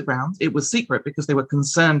was underground, it was secret because they were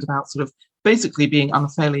concerned about sort of basically being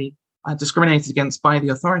unfairly discriminated against by the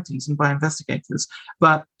authorities and by investigators.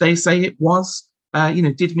 But they say it was,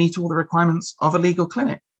 did meet all the requirements of a legal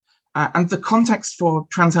clinic. And the context for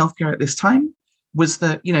trans healthcare at this time was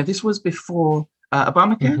that, this was before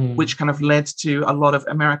Obamacare, which kind of led to a lot of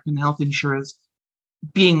American health insurers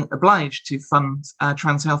being obliged to fund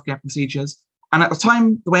trans healthcare procedures. And at the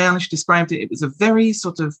time, the way Eilish described it, it was a very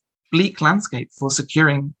sort of bleak landscape for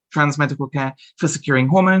securing trans medical care, for securing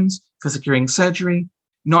hormones, for securing surgery.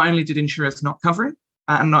 Not only did insurers not cover it,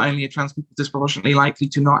 and not only are trans people disproportionately likely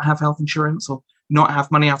to not have health insurance or not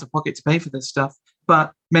have money out of pocket to pay for this stuff,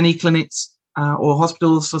 but many clinics or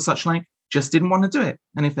hospitals or such like just didn't want to do it.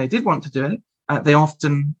 And if they did want to do it, they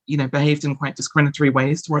often, behaved in quite discriminatory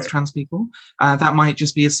ways towards trans people. That might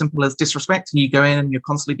just be as simple as disrespect. And you go in and you're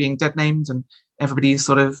constantly being dead named and everybody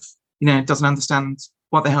sort of, doesn't understand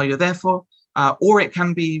what the hell you're there for. Or it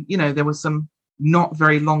can be, there was some, not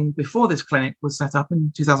very long before this clinic was set up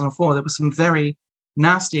in 2004, there were some very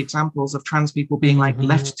nasty examples of trans people being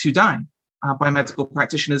left to die by medical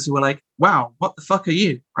practitioners who were like, wow, what the fuck are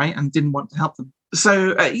you? Right. And didn't want to help them.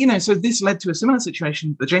 So, so this led to a similar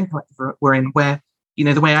situation the Jane Collective were in, where,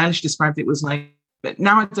 the way Eilish described it was like,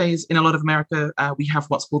 nowadays in a lot of America, we have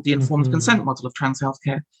what's called the informed consent model of trans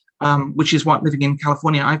healthcare, which is what living in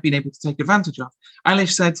California, I've been able to take advantage of.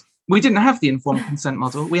 Eilish said, we didn't have the informed consent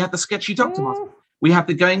model. We had the sketchy doctor model. We had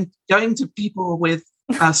the going to people with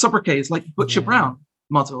sobriquets like Butcher Brown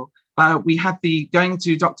model. We had the going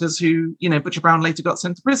to doctors who, Butcher Brown later got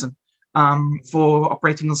sent to prison for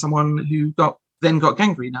operating on someone who got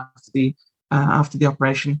gangrene after the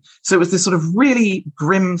operation. So it was this sort of really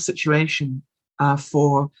grim situation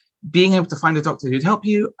for being able to find a doctor who'd help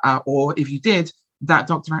you, or if you did, that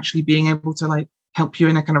doctor actually being able to help you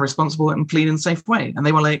in a kind of responsible and clean and safe way. And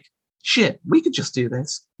they were like, shit, we could just do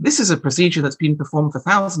this. This is a procedure that's been performed for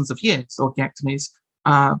thousands of years, orchiectomies.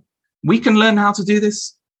 We can learn how to do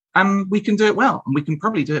this And we can do it well, and we can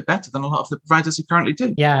probably do it better than a lot of the providers who currently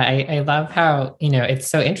do. Yeah, I love how, it's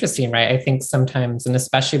so interesting, right? I think sometimes, and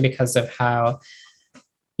especially because of how,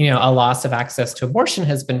 a loss of access to abortion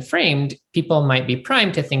has been framed, people might be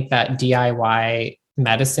primed to think that DIY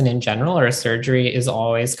medicine in general or surgery is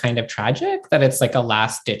always kind of tragic, that it's like a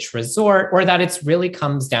last ditch resort, or that it's really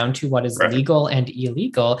comes down to what is legal and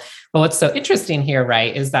illegal. But what's so interesting here,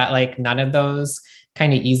 right, is that like none of those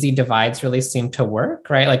kind of easy divides really seem to work,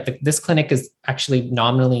 right? Like this clinic is actually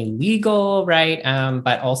nominally legal, right?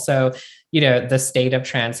 But also, the state of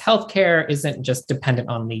trans healthcare isn't just dependent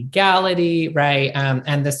on legality, right?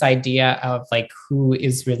 And this idea of like who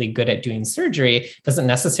is really good at doing surgery doesn't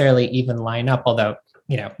necessarily even line up, although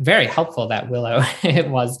very helpful that Willow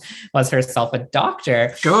was herself a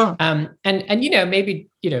doctor. Sure. And maybe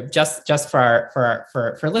just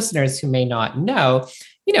for listeners who may not know,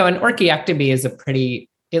 an orchiectomy is a pretty,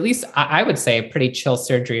 at least I would say, a pretty chill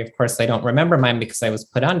surgery. Of course, I don't remember mine because I was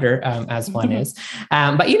put under, as one is.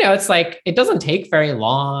 But, it's like, it doesn't take very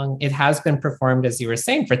long. It has been performed, as you were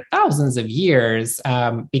saying, for thousands of years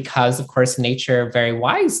because, of course, nature very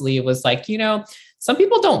wisely was like, some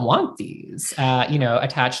people don't want these,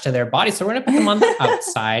 attached to their body. So we're going to put them on the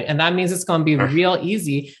outside. And that means it's going to be real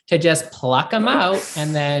easy to just pluck them out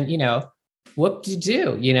and then,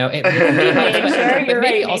 whoop-de-doo, it really you're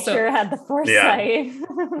right. Also, nature had the foresight.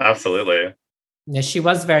 Yeah, absolutely. Yeah, she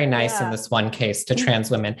was very nice in this one case to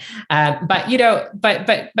trans women. But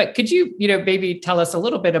could you, maybe tell us a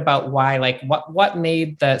little bit about why, like what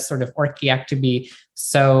made the sort of orchiectomy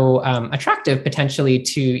so attractive potentially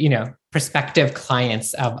to, prospective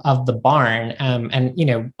clients of the barn?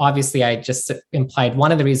 And, obviously I just implied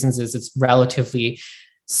one of the reasons is it's relatively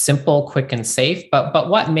simple, quick, and safe. But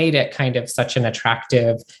what made it kind of such an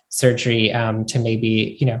attractive surgery to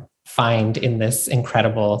maybe, find in this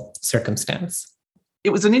incredible circumstance?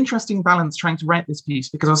 It was an interesting balance trying to write this piece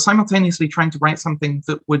because I was simultaneously trying to write something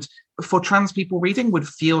that would, for trans people reading, would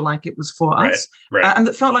feel like it was for us. And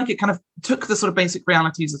that felt like it kind of took the sort of basic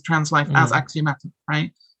realities of trans life as axiomatic,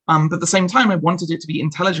 right? But at the same time, I wanted it to be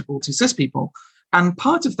intelligible to cis people. And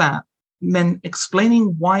part of that meant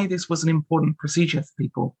explaining why this was an important procedure for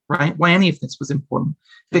people, right? Why any of this was important.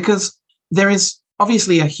 Because there is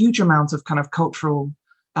obviously a huge amount of kind of cultural,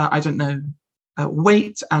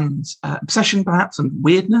 weight and obsession perhaps, and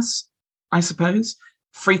weirdness, I suppose,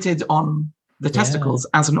 freighted on the testicles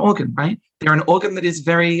as an organ, right? They're an organ that is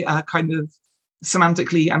very kind of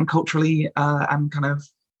semantically and culturally and kind of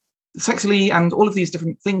sexually and all of these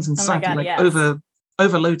different things in society,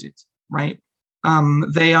 overloaded, right?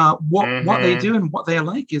 They are what they do and what they are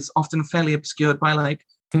like is often fairly obscured by like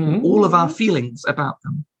all of our feelings about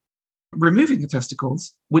them. Removing the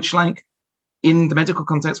testicles, which like in the medical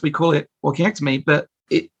context we call it orchiectomy, but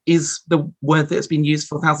it is the word that's been used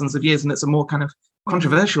for thousands of years, and it's a more kind of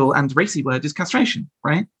controversial and racy word, is castration,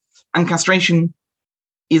 right? And castration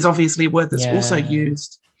is obviously a word that's also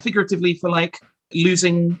used figuratively for like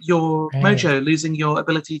losing your mojo, losing your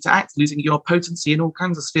ability to act, losing your potency in all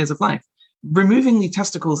kinds of spheres of life. Removing the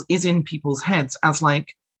testicles is in people's heads as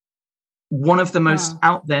like one of the most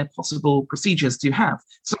out there possible procedures to have,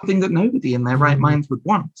 something that nobody in their right mind would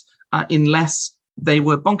want, unless they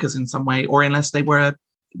were bonkers in some way, or unless they were a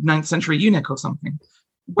 9th century eunuch or something.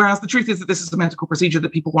 Whereas the truth is that this is a medical procedure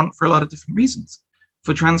that people want for a lot of different reasons.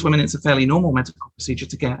 For trans women, it's a fairly normal medical procedure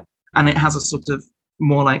to get, and it has a sort of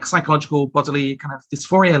more like psychological, bodily kind of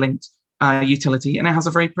dysphoria-linked utility, and it has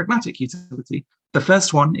a very pragmatic utility. The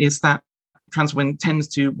first one is that trans women tend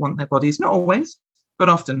to want their bodies, not always, but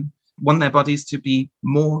often want their bodies to be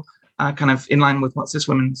more kind of in line with what cis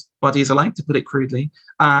women's bodies are like, to put it crudely,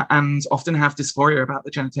 and often have dysphoria about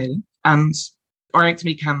the genitalia. And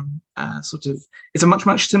orchiectomy can it's a much,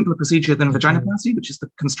 much simpler procedure than vaginoplasty, which is the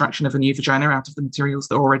construction of a new vagina out of the materials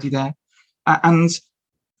that are already there. And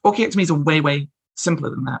orchiectomies are way, way simpler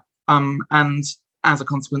than that. And as a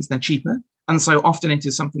consequence, they're cheaper. And so often it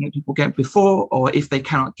is something that people get before, or if they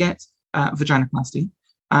cannot get vaginoplasty.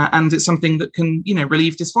 And it's something that can,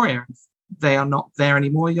 relieve dysphoria. If they are not there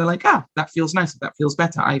anymore, you're like, that feels nicer, that feels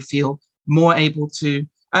better. I feel more able to,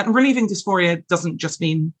 and relieving dysphoria doesn't just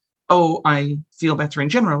mean, I feel better in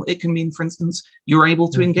general. It can mean, for instance, you're able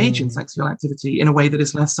to engage in sexual activity in a way that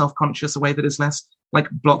is less self-conscious, a way that is less like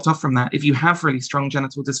blocked off from that. If you have really strong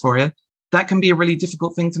genital dysphoria, that can be a really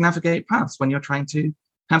difficult thing to navigate past when you're trying to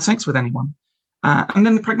have sex with anyone. And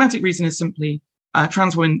then the pragmatic reason is simply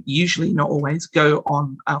trans women usually, not always, go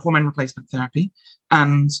on hormone replacement therapy.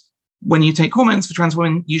 And when you take hormones for trans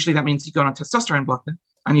women, usually that means you go on a testosterone blocker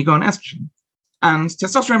and you go on estrogen. And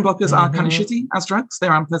testosterone blockers are kind of shitty as drugs.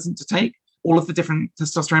 They're unpleasant to take. all of the different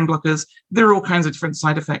testosterone blockers. There are all kinds of different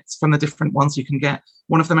side effects from the different ones you can get.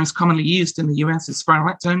 One of the most commonly used in the US is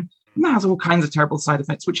spironolactone, and that has all kinds of terrible side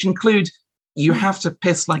effects, which include you have to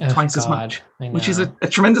piss like twice as much, which is a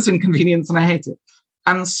tremendous inconvenience, and I hate it.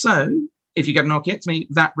 And so if you get an orchiectomy,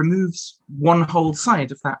 that removes one whole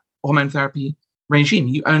side of that hormone therapy regime.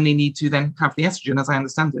 You only need to then have the estrogen, as I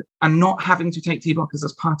understand it, and not having to take T-blockers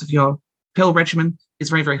as part of your pill regimen is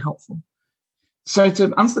very, very helpful. So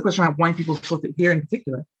to answer the question about why people took it here in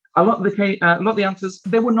particular, a lot of the answers,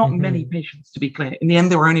 there were not many patients, to be clear. In the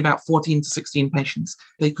end, there were only about 14 to 16 patients.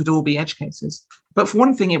 They could all be edge cases. But for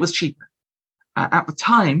one thing, it was cheaper. At the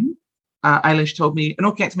time, Eilish told me an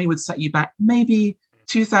orchiectomy would set you back maybe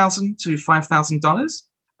 $2,000 to $5,000.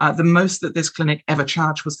 The most that this clinic ever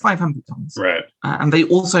charged was $500. Right. And they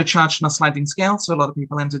also charged on a sliding scale, so a lot of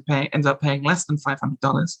people ended up paying less than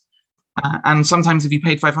 $500. And sometimes if you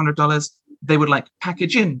paid $500, they would like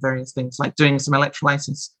package in various things, like doing some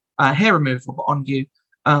electrolysis, hair removal on you.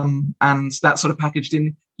 And that sort of packaged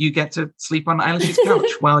in, you get to sleep on Eilish's couch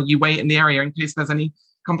while you wait in the area in case there's any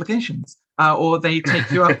complications. Or they take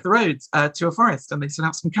you up the roads to a forest and they set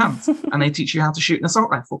out some cans and they teach you how to shoot an assault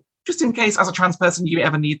rifle, just in case as a trans person you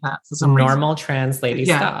ever need that for some normal reason. Trans lady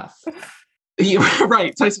stuff.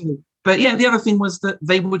 Right, totally. But yeah, the other thing was that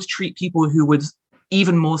they would treat people who would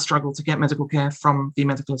even more struggle to get medical care from the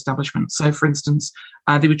medical establishment. So for instance,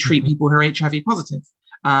 they would treat people who are HIV positive,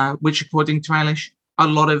 which according to Eilish, a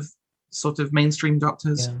lot of sort of mainstream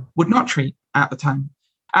doctors would not treat at the time.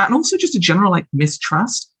 And also just a general like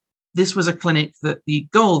mistrust. This was a clinic that the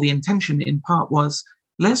goal, the intention in part was,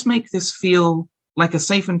 let's make this feel like a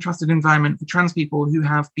safe and trusted environment for trans people who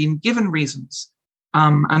have been given reasons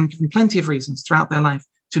and given plenty of reasons throughout their life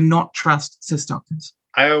to not trust cis doctors.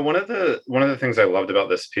 One of the things I loved about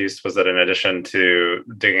this piece was that in addition to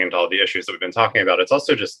digging into all the issues that we've been talking about, it's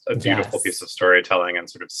also just a beautiful piece of storytelling and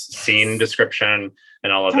sort of scene description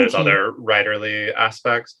and all of those other writerly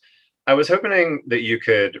aspects. I was hoping that you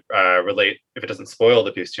could relate, if it doesn't spoil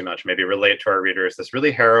the piece too much, maybe relate to our readers this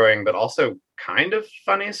really harrowing but also kind of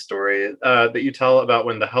funny story that you tell about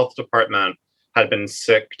when the health department had been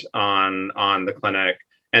sicked on the clinic.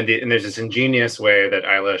 And there's this ingenious way that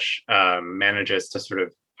Eilish manages to sort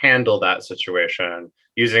of handle that situation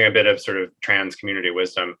using a bit of sort of trans community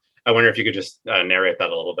wisdom. I wonder if you could just narrate that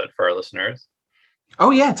a little bit for our listeners.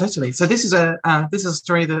 Oh yeah, totally. So this is a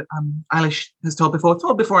story that Eilish has told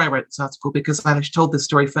before I wrote this article, because Eilish told this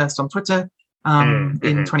story first on Twitter in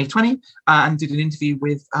 2020 and did an interview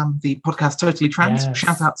with the podcast Totally Trans. Yes.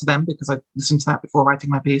 Shout out to them because I listened to that before writing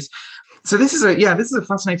my piece. So this is a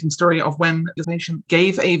fascinating story of when the patient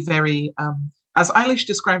gave a very, as Eilish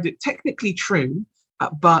described it, technically true,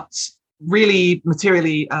 but really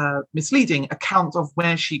materially misleading account of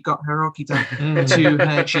where she got her orchid to her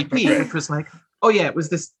GP, which was like, oh yeah, it was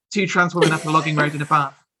this two trans women up a logging road in a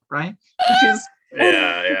bath, right? Which is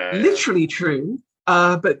literally true,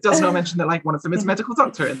 but does not mention that like one of them is a medical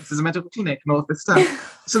doctor and this is a medical clinic and all of this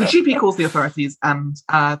stuff. So the GP calls the authorities and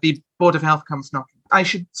the Board of Health comes knocking. I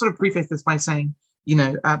should sort of preface this by saying,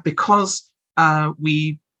 because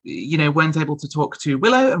we, weren't able to talk to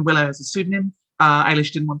Willow, and Willow is a pseudonym,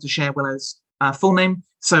 Eilish didn't want to share Willow's full name.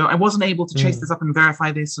 So I wasn't able to chase this up and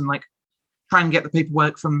verify this and like try and get the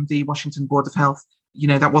paperwork from the Washington Board of Health.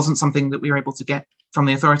 That wasn't something that we were able to get from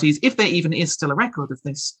the authorities, if there even is still a record of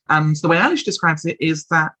this. And the way Eilish describes it is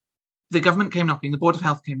that the government came knocking, the Board of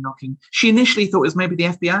Health came knocking. She initially thought it was maybe the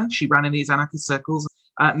FBI. She ran in these anarchist circles.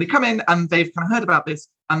 And they come in and they've kind of heard about this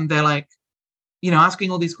and they're like,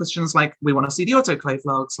 asking all these questions like, we want to see the autoclave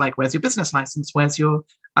logs, like, where's your business license? Where's your,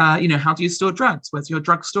 how do you store drugs? Where's your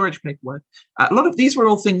drug storage paperwork? A lot of these were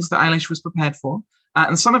all things that Eilish was prepared for.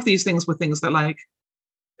 And some of these things were things that like,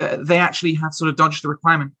 they actually had sort of dodged the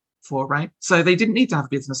requirement for, right? So they didn't need to have a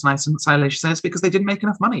business license, Eilish says, because they didn't make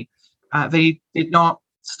enough money. They did not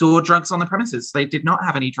store drugs on the premises. They did not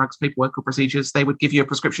have any drugs paperwork or procedures. They would give you a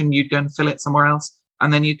prescription, you'd go and fill it somewhere else,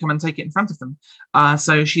 and then you'd come and take it in front of them.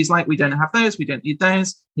 So she's like, we don't have those, we don't need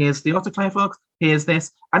those. Here's the autoclave logs, here's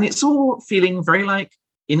this. And it's all feeling very like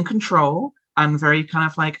in control and very kind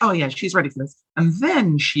of like, oh yeah, she's ready for this. And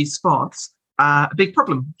then she spots a big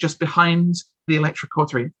problem just behind the electric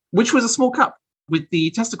cautery, which was a small cup with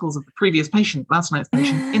the testicles of the previous patient, last night's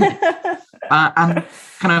patient, in it. And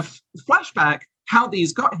kind of flashback, how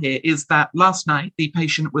these got here is that last night the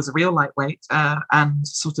patient was a real lightweight and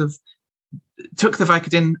sort of took the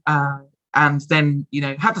Vicodin and then,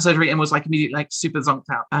 had the surgery and was like immediately like super zonked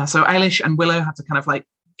out. So Eilish and Willow had to kind of like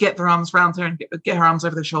get their arms around her and get her arms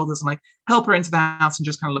over their shoulders and like help her into the house and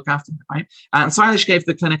just kind of look after her, right? And so Eilish gave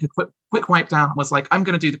the clinic a quick wipe down and was like, I'm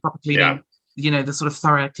going to do the proper cleaning. the sort of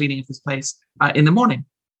thorough cleaning of this place in the morning,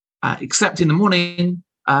 except in the morning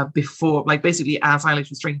before, like basically as Eilish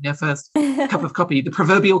was drinking her first cup of coffee, the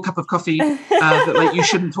proverbial cup of coffee that like you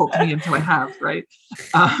shouldn't talk to me until I have, right?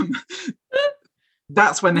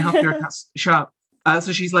 That's when the health bureaucrats show up.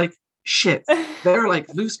 So she's like, shit, there are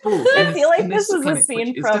like loose balls. I feel like this is a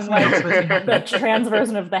scene from like the trans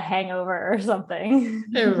version of The Hangover or something.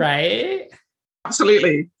 Right?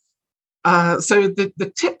 Absolutely. So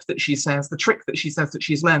the tip that she says, the trick that she says that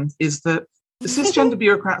she's learned is that the cisgender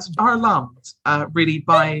bureaucrats are alarmed really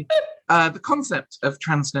by the concept of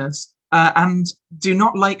transness and do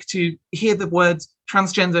not like to hear the words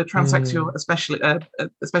transgender, transsexual,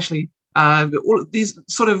 especially all these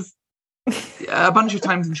sort of a bunch of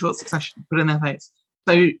times in short succession put in their face.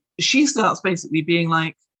 So she starts basically being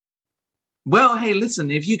like, well, hey,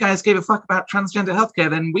 listen, if you guys gave a fuck about transgender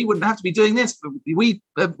healthcare, then we wouldn't have to be doing this. We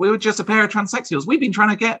were just a pair of transsexuals. We've been trying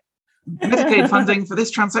to get Medicaid funding for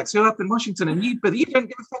this transsexual up in Washington, but you don't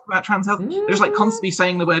give a fuck about trans health. They're just like constantly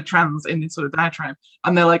saying the word trans in this sort of diatribe,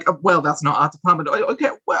 and they're like, oh, well, that's not our department. Okay,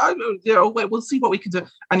 well, we'll see what we can do,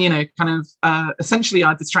 and kind of essentially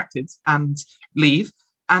are distracted and leave.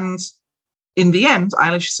 And in the end,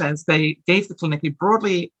 Eilish says they gave the clinic a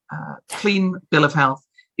broadly clean bill of health,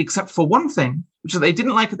 except for one thing, which is they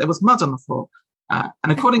didn't like it. There was mud on the floor,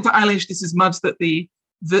 and according to Eilish, this is mud that the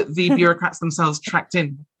bureaucrats themselves tracked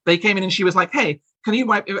in. They came in and she was like, "Hey, can you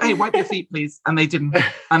wipe your feet, please?" And they didn't.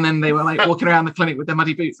 And then they were like walking around the clinic with their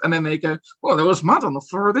muddy boots. And then they go, "Well, there was mud on the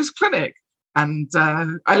floor of this clinic." And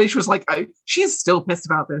Eilish was like, she's still pissed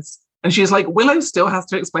about this. And she's like, Willow still has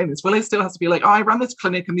to explain this. Willow still has to be like, I ran this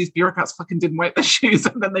clinic and these bureaucrats fucking didn't wipe their shoes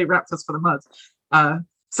and then they wrapped us for the mud.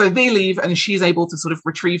 So they leave and she's able to sort of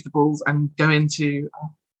retrieve the balls and go into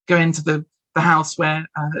the house where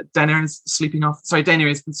Dana is sleeping off. Sorry, Dana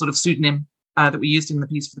is the sort of pseudonym that we used in the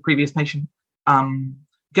piece for the previous patient.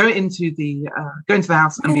 Go into the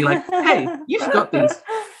house and be like, hey, you forgot these.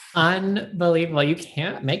 Unbelievable. You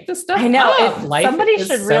can't make this stuff I know. Somebody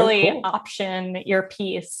should really option your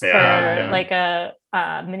piece for like a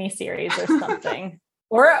mini series or something.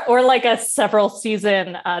 or like a several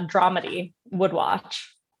season dramedy would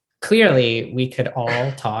watch. Clearly, we could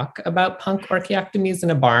all talk about punk orchiectomies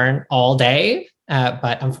in a barn all day.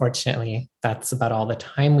 But unfortunately, that's about all the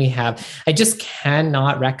time we have. I just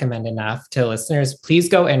cannot recommend enough to listeners. Please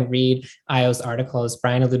go and read Io's article, as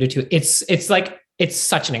Brian alluded to. It's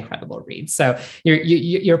such an incredible read. So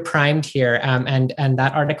you're primed here. And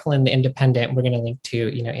that article in The Independent, we're going to link to,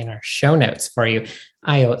 in our show notes for you.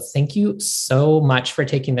 Io, thank you so much for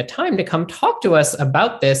taking the time to come talk to us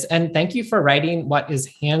about this. And thank you for writing what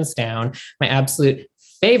is hands down my absolute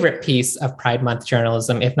favorite piece of Pride Month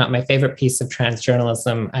journalism, if not my favorite piece of trans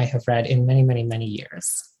journalism I have read in many, many, many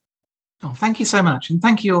years. Oh, thank you so much. And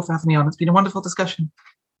thank you all for having me on. It's been a wonderful discussion.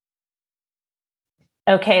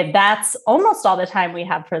 Okay, that's almost all the time we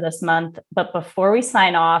have for this month. But before we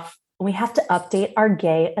sign off, we have to update our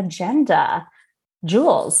gay agenda.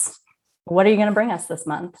 Jules, what are you going to bring us this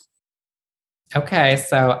month? Okay,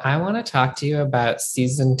 so I want to talk to you about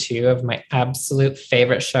season 2 of my absolute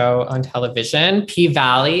favorite show on television,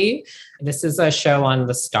 P-Valley. This is a show on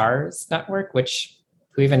the Starz Network, which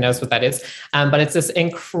who even knows what that is? But it's this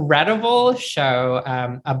incredible show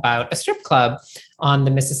about a strip club on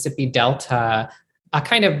the Mississippi Delta, a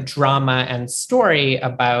kind of drama and story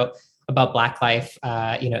about Black life,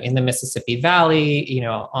 in the Mississippi Valley,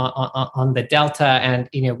 on the Delta. And,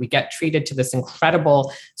 we get treated to this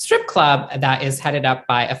incredible strip club that is headed up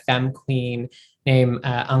by a femme queen named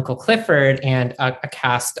Uncle Clifford and a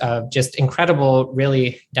cast of just incredible,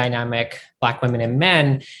 really dynamic Black women and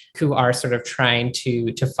men who are sort of trying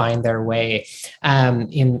to find their way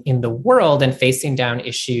in the world and facing down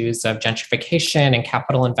issues of gentrification and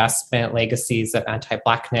capital investment, legacies of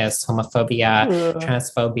anti-Blackness, homophobia,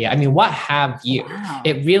 transphobia. I mean, what have you? Wow.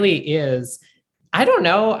 It really is. I don't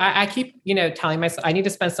know. I keep, telling myself I need to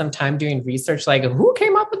spend some time doing research, like who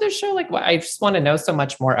came up with this show? Like, I just want to know so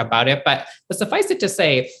much more about it. But suffice it to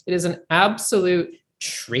say, it is an absolute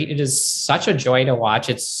treat. It is such a joy to watch.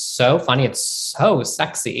 It's so funny. It's so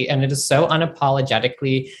sexy. And it is so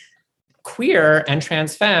unapologetically queer and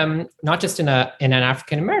trans femme, not just in an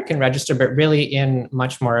African-American register, but really in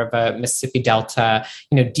much more of a Mississippi Delta,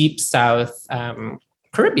 deep South,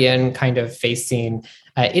 Caribbean kind of facing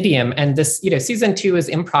idiom. And this, season 2 is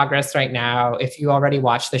in progress right now. If you already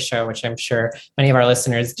watched the show, which I'm sure many of our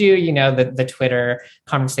listeners do, that the Twitter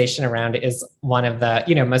conversation around it is one of the,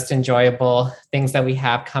 most enjoyable things that we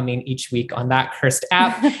have coming each week on that cursed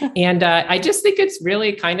app. And I just think it's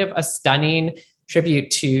really kind of a stunning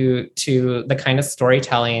tribute to the kind of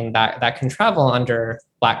storytelling that can travel under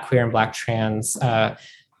Black queer and Black trans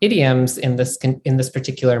idioms in this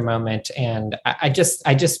particular moment. And I just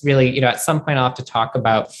really, at some point I'll have to talk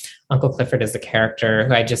about Uncle Clifford as a character,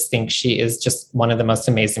 who I just think she is just one of the most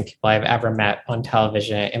amazing people I've ever met on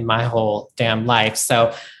television in my whole damn life.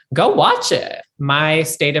 So go watch it. My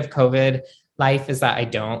state of COVID life is that I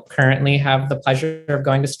don't currently have the pleasure of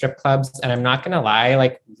going to strip clubs. And I'm not going to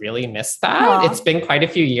lie, really miss that. Aww. It's been quite a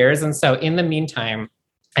few years. And so in the meantime,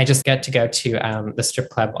 I just get to go to the strip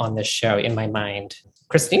club on this show in my mind.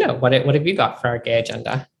 Christina, what have you got for our gay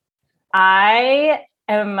agenda? I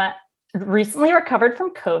am recently recovered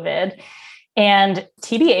from COVID, and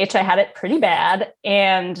TBH, I had it pretty bad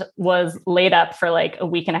and was laid up for a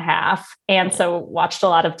week and a half. And so watched a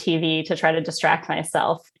lot of TV to try to distract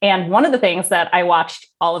myself. And one of the things that I watched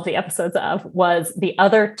all of the episodes of was The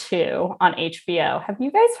Other Two on HBO. Have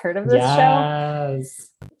you guys heard of this show?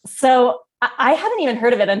 So I hadn't even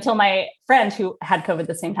heard of it until my friend, who had COVID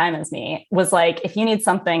the same time as me, was like, if you need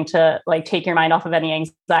something to take your mind off of any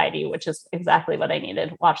anxiety, which is exactly what I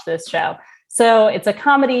needed, watch this show. So it's a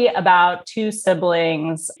comedy about two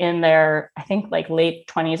siblings in their, I think, late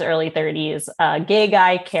 20s, early 30s, a gay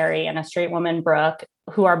guy, Carrie, and a straight woman, Brooke,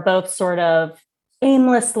 who are both sort of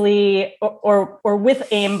aimlessly or with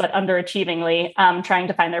aim, but underachievingly, trying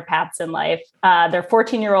to find their paths in life. Their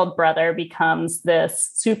 14-year-old brother becomes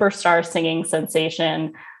this superstar singing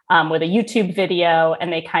sensation with a YouTube video,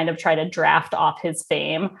 and they kind of try to draft off his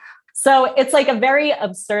fame. So it's a very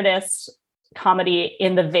absurdist comedy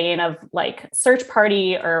in the vein of Search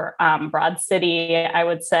Party or Broad City, I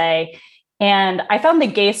would say. And I found the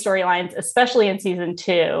gay storylines, especially in season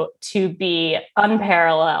 2, to be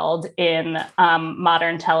unparalleled in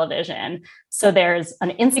modern television. So there's an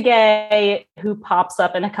insta-gay who pops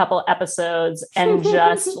up in a couple episodes and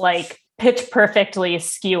just pitch perfectly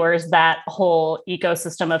skewers that whole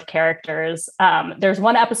ecosystem of characters. There's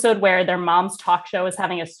one episode where their mom's talk show is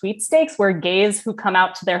having a sweepstakes where gays who come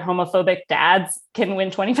out to their homophobic dads can win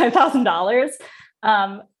 $25,000.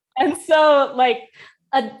 And so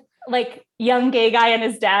a young gay guy and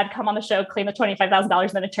his dad come on the show, claim the $25,000. And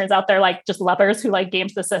then it turns out they're just lovers who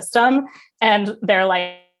games the system. And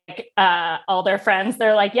they're all their friends,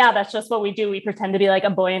 they're yeah, that's just what we do. We pretend to be a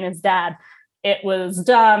boy and his dad. It was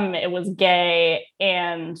dumb. It was gay.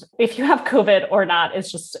 And if you have COVID or not,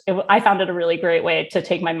 I found it a really great way to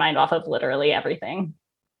take my mind off of literally everything.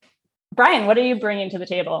 Brian, what are you bringing to the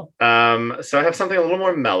table? So I have something a little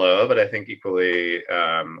more mellow, but I think equally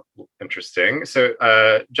interesting. So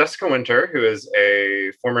Jessica Winter, who is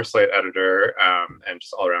a former Slate editor and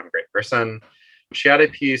just all around great person, she had a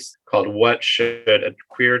piece called "What Should a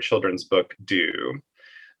Queer Children's Book Do?"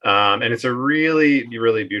 And it's a really,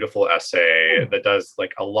 really beautiful essay that does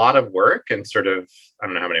a lot of work and sort of, I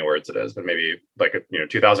don't know how many words it is, but maybe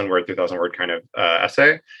 2,000 word kind of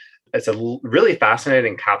essay. It's a really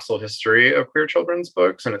fascinating capsule history of queer children's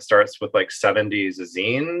books. And it starts with 70s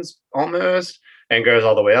zines almost and goes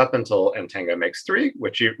all the way up until And Tango Makes Three,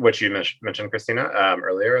 which you mentioned, Christina,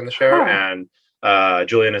 earlier in the show. Oh. And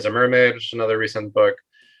Julian is a Mermaid, which is another recent book.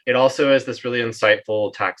 It also is this really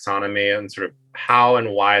insightful taxonomy and sort of how and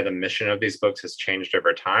why the mission of these books has changed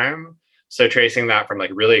over time. So tracing that from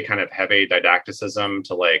really kind of heavy didacticism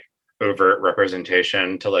to overt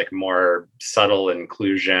representation to more subtle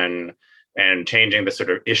inclusion, and changing the sort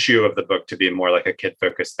of issue of the book to be more a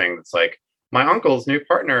kid-focused thing that's my uncle's new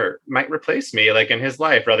partner might replace me in his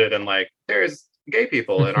life, rather than there's gay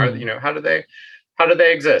people and are how do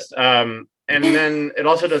they exist? And then it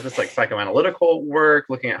also does this psychoanalytical work,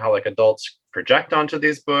 looking at how adults project onto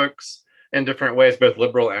these books in different ways, both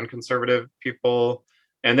liberal and conservative people.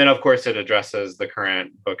 And then, of course, it addresses the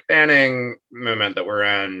current book banning movement that we're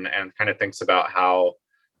in, and kind of thinks about how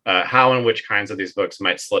and which kinds of these books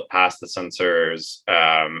might slip past the censors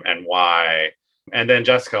and why. And then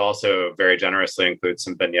Jessica also very generously includes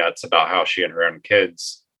some vignettes about how she and her own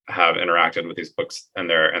kids have interacted with these books in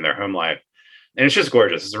their home life. And it's just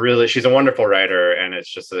gorgeous. She's a wonderful writer, and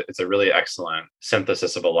it's a really excellent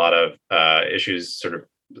synthesis of a lot of issues sort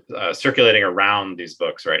of circulating around these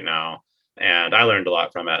books right now. And I learned a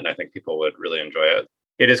lot from it, and I think people would really enjoy it.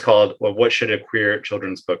 It is called What Should a Queer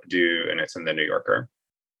Children's Book Do? And it's in The New Yorker.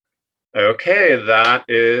 Okay, that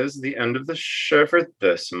is the end of the show for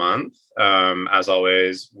this month. As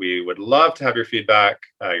always, we would love to have your feedback,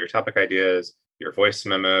 your topic ideas, your voice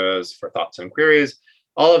memos for thoughts and queries,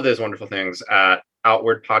 all of those wonderful things at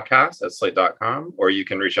outwardpodcast@slate.com, or you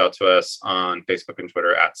can reach out to us on Facebook and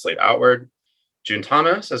Twitter @SlateOutward. June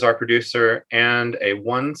Thomas is our producer and a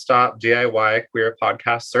one-stop DIY queer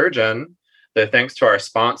podcast surgeon. So thanks to our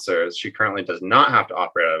sponsors, she currently does not have to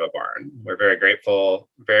operate out of a barn. We're very grateful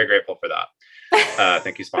for that.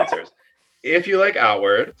 Thank you, sponsors. If you like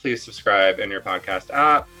Outward, please subscribe in your podcast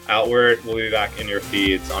app. Outward will be back in your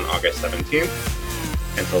feeds on August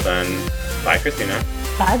 17th. Until then, bye, Christina.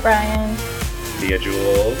 Bye, Brian. See ya,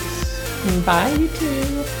 Jules. Bye, you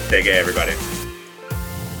too. Stay gay, everybody.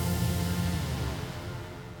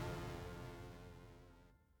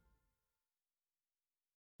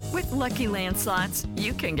 With Lucky Land Slots,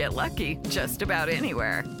 you can get lucky just about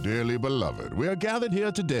anywhere. Dearly beloved, we are gathered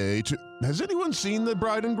here today to... Has anyone seen the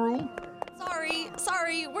bride and groom?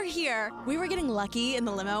 Sorry, we're here. We were getting lucky in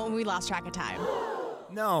the limo and we lost track of time.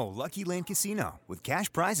 No, Lucky Land Casino, with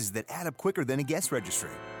cash prizes that add up quicker than a guest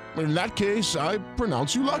registry. In that case, I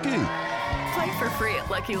pronounce you lucky. Play for free at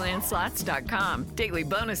LuckyLandSlots.com. Daily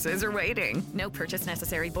bonuses are waiting. No purchase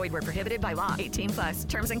necessary. Void where prohibited by law. 18+.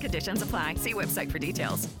 Terms and conditions apply. See website for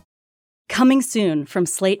details. Coming soon from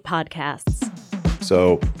Slate Podcasts.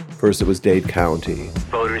 So, first it was Dade County.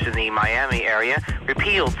 Voters in the Miami area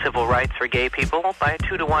repealed civil rights for gay people by a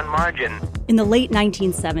 2-to-1 margin. In the late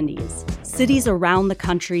 1970s, cities around the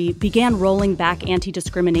country began rolling back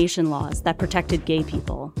anti-discrimination laws that protected gay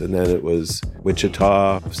people. And then it was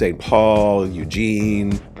Wichita, St. Paul,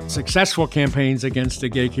 Eugene. Successful campaigns against the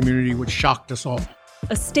gay community, which shocked us all.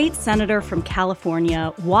 A state senator from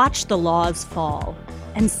California watched the laws fall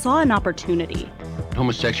and saw an opportunity.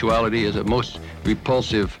 Homosexuality is a most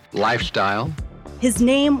repulsive lifestyle. His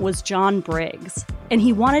name was John Briggs, and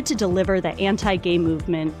he wanted to deliver the anti-gay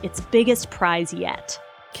movement its biggest prize yet.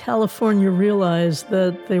 California realized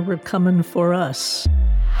that they were coming for us.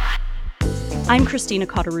 I'm Christina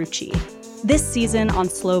Cauterucci. This season on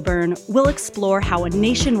Slow Burn, we'll explore how a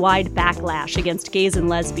nationwide backlash against gays and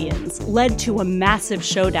lesbians led to a massive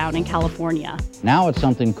showdown in California. Now it's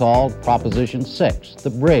something called Proposition 6, the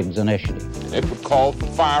Briggs Initiative. It would call for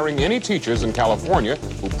firing any teachers in California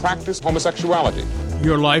who practice homosexuality.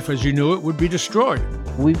 Your life as you knew it would be destroyed.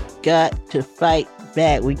 We've got to fight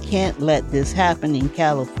back. We can't let this happen in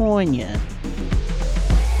California.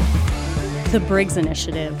 The Briggs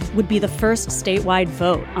Initiative would be the first statewide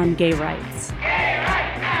vote on gay rights. Gay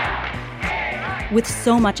rights now! Gay rights! With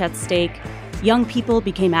so much at stake, young people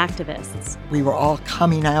became activists. We were all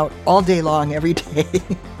coming out all day long, every day.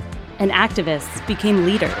 And activists became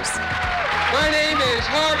leaders. My name is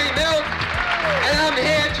Harvey Milk, and I'm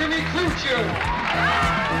here to recruit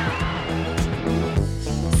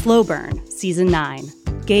you. Slow Burn, Season 9,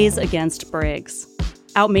 Gays Against Briggs.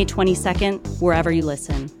 Out May 22nd, wherever you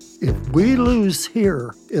listen. If we lose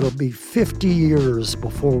here, it'll be 50 years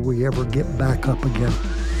before we ever get back up again.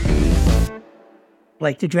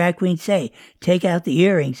 Like the drag queens say, take out the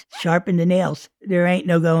earrings, sharpen the nails. There ain't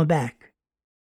no going back.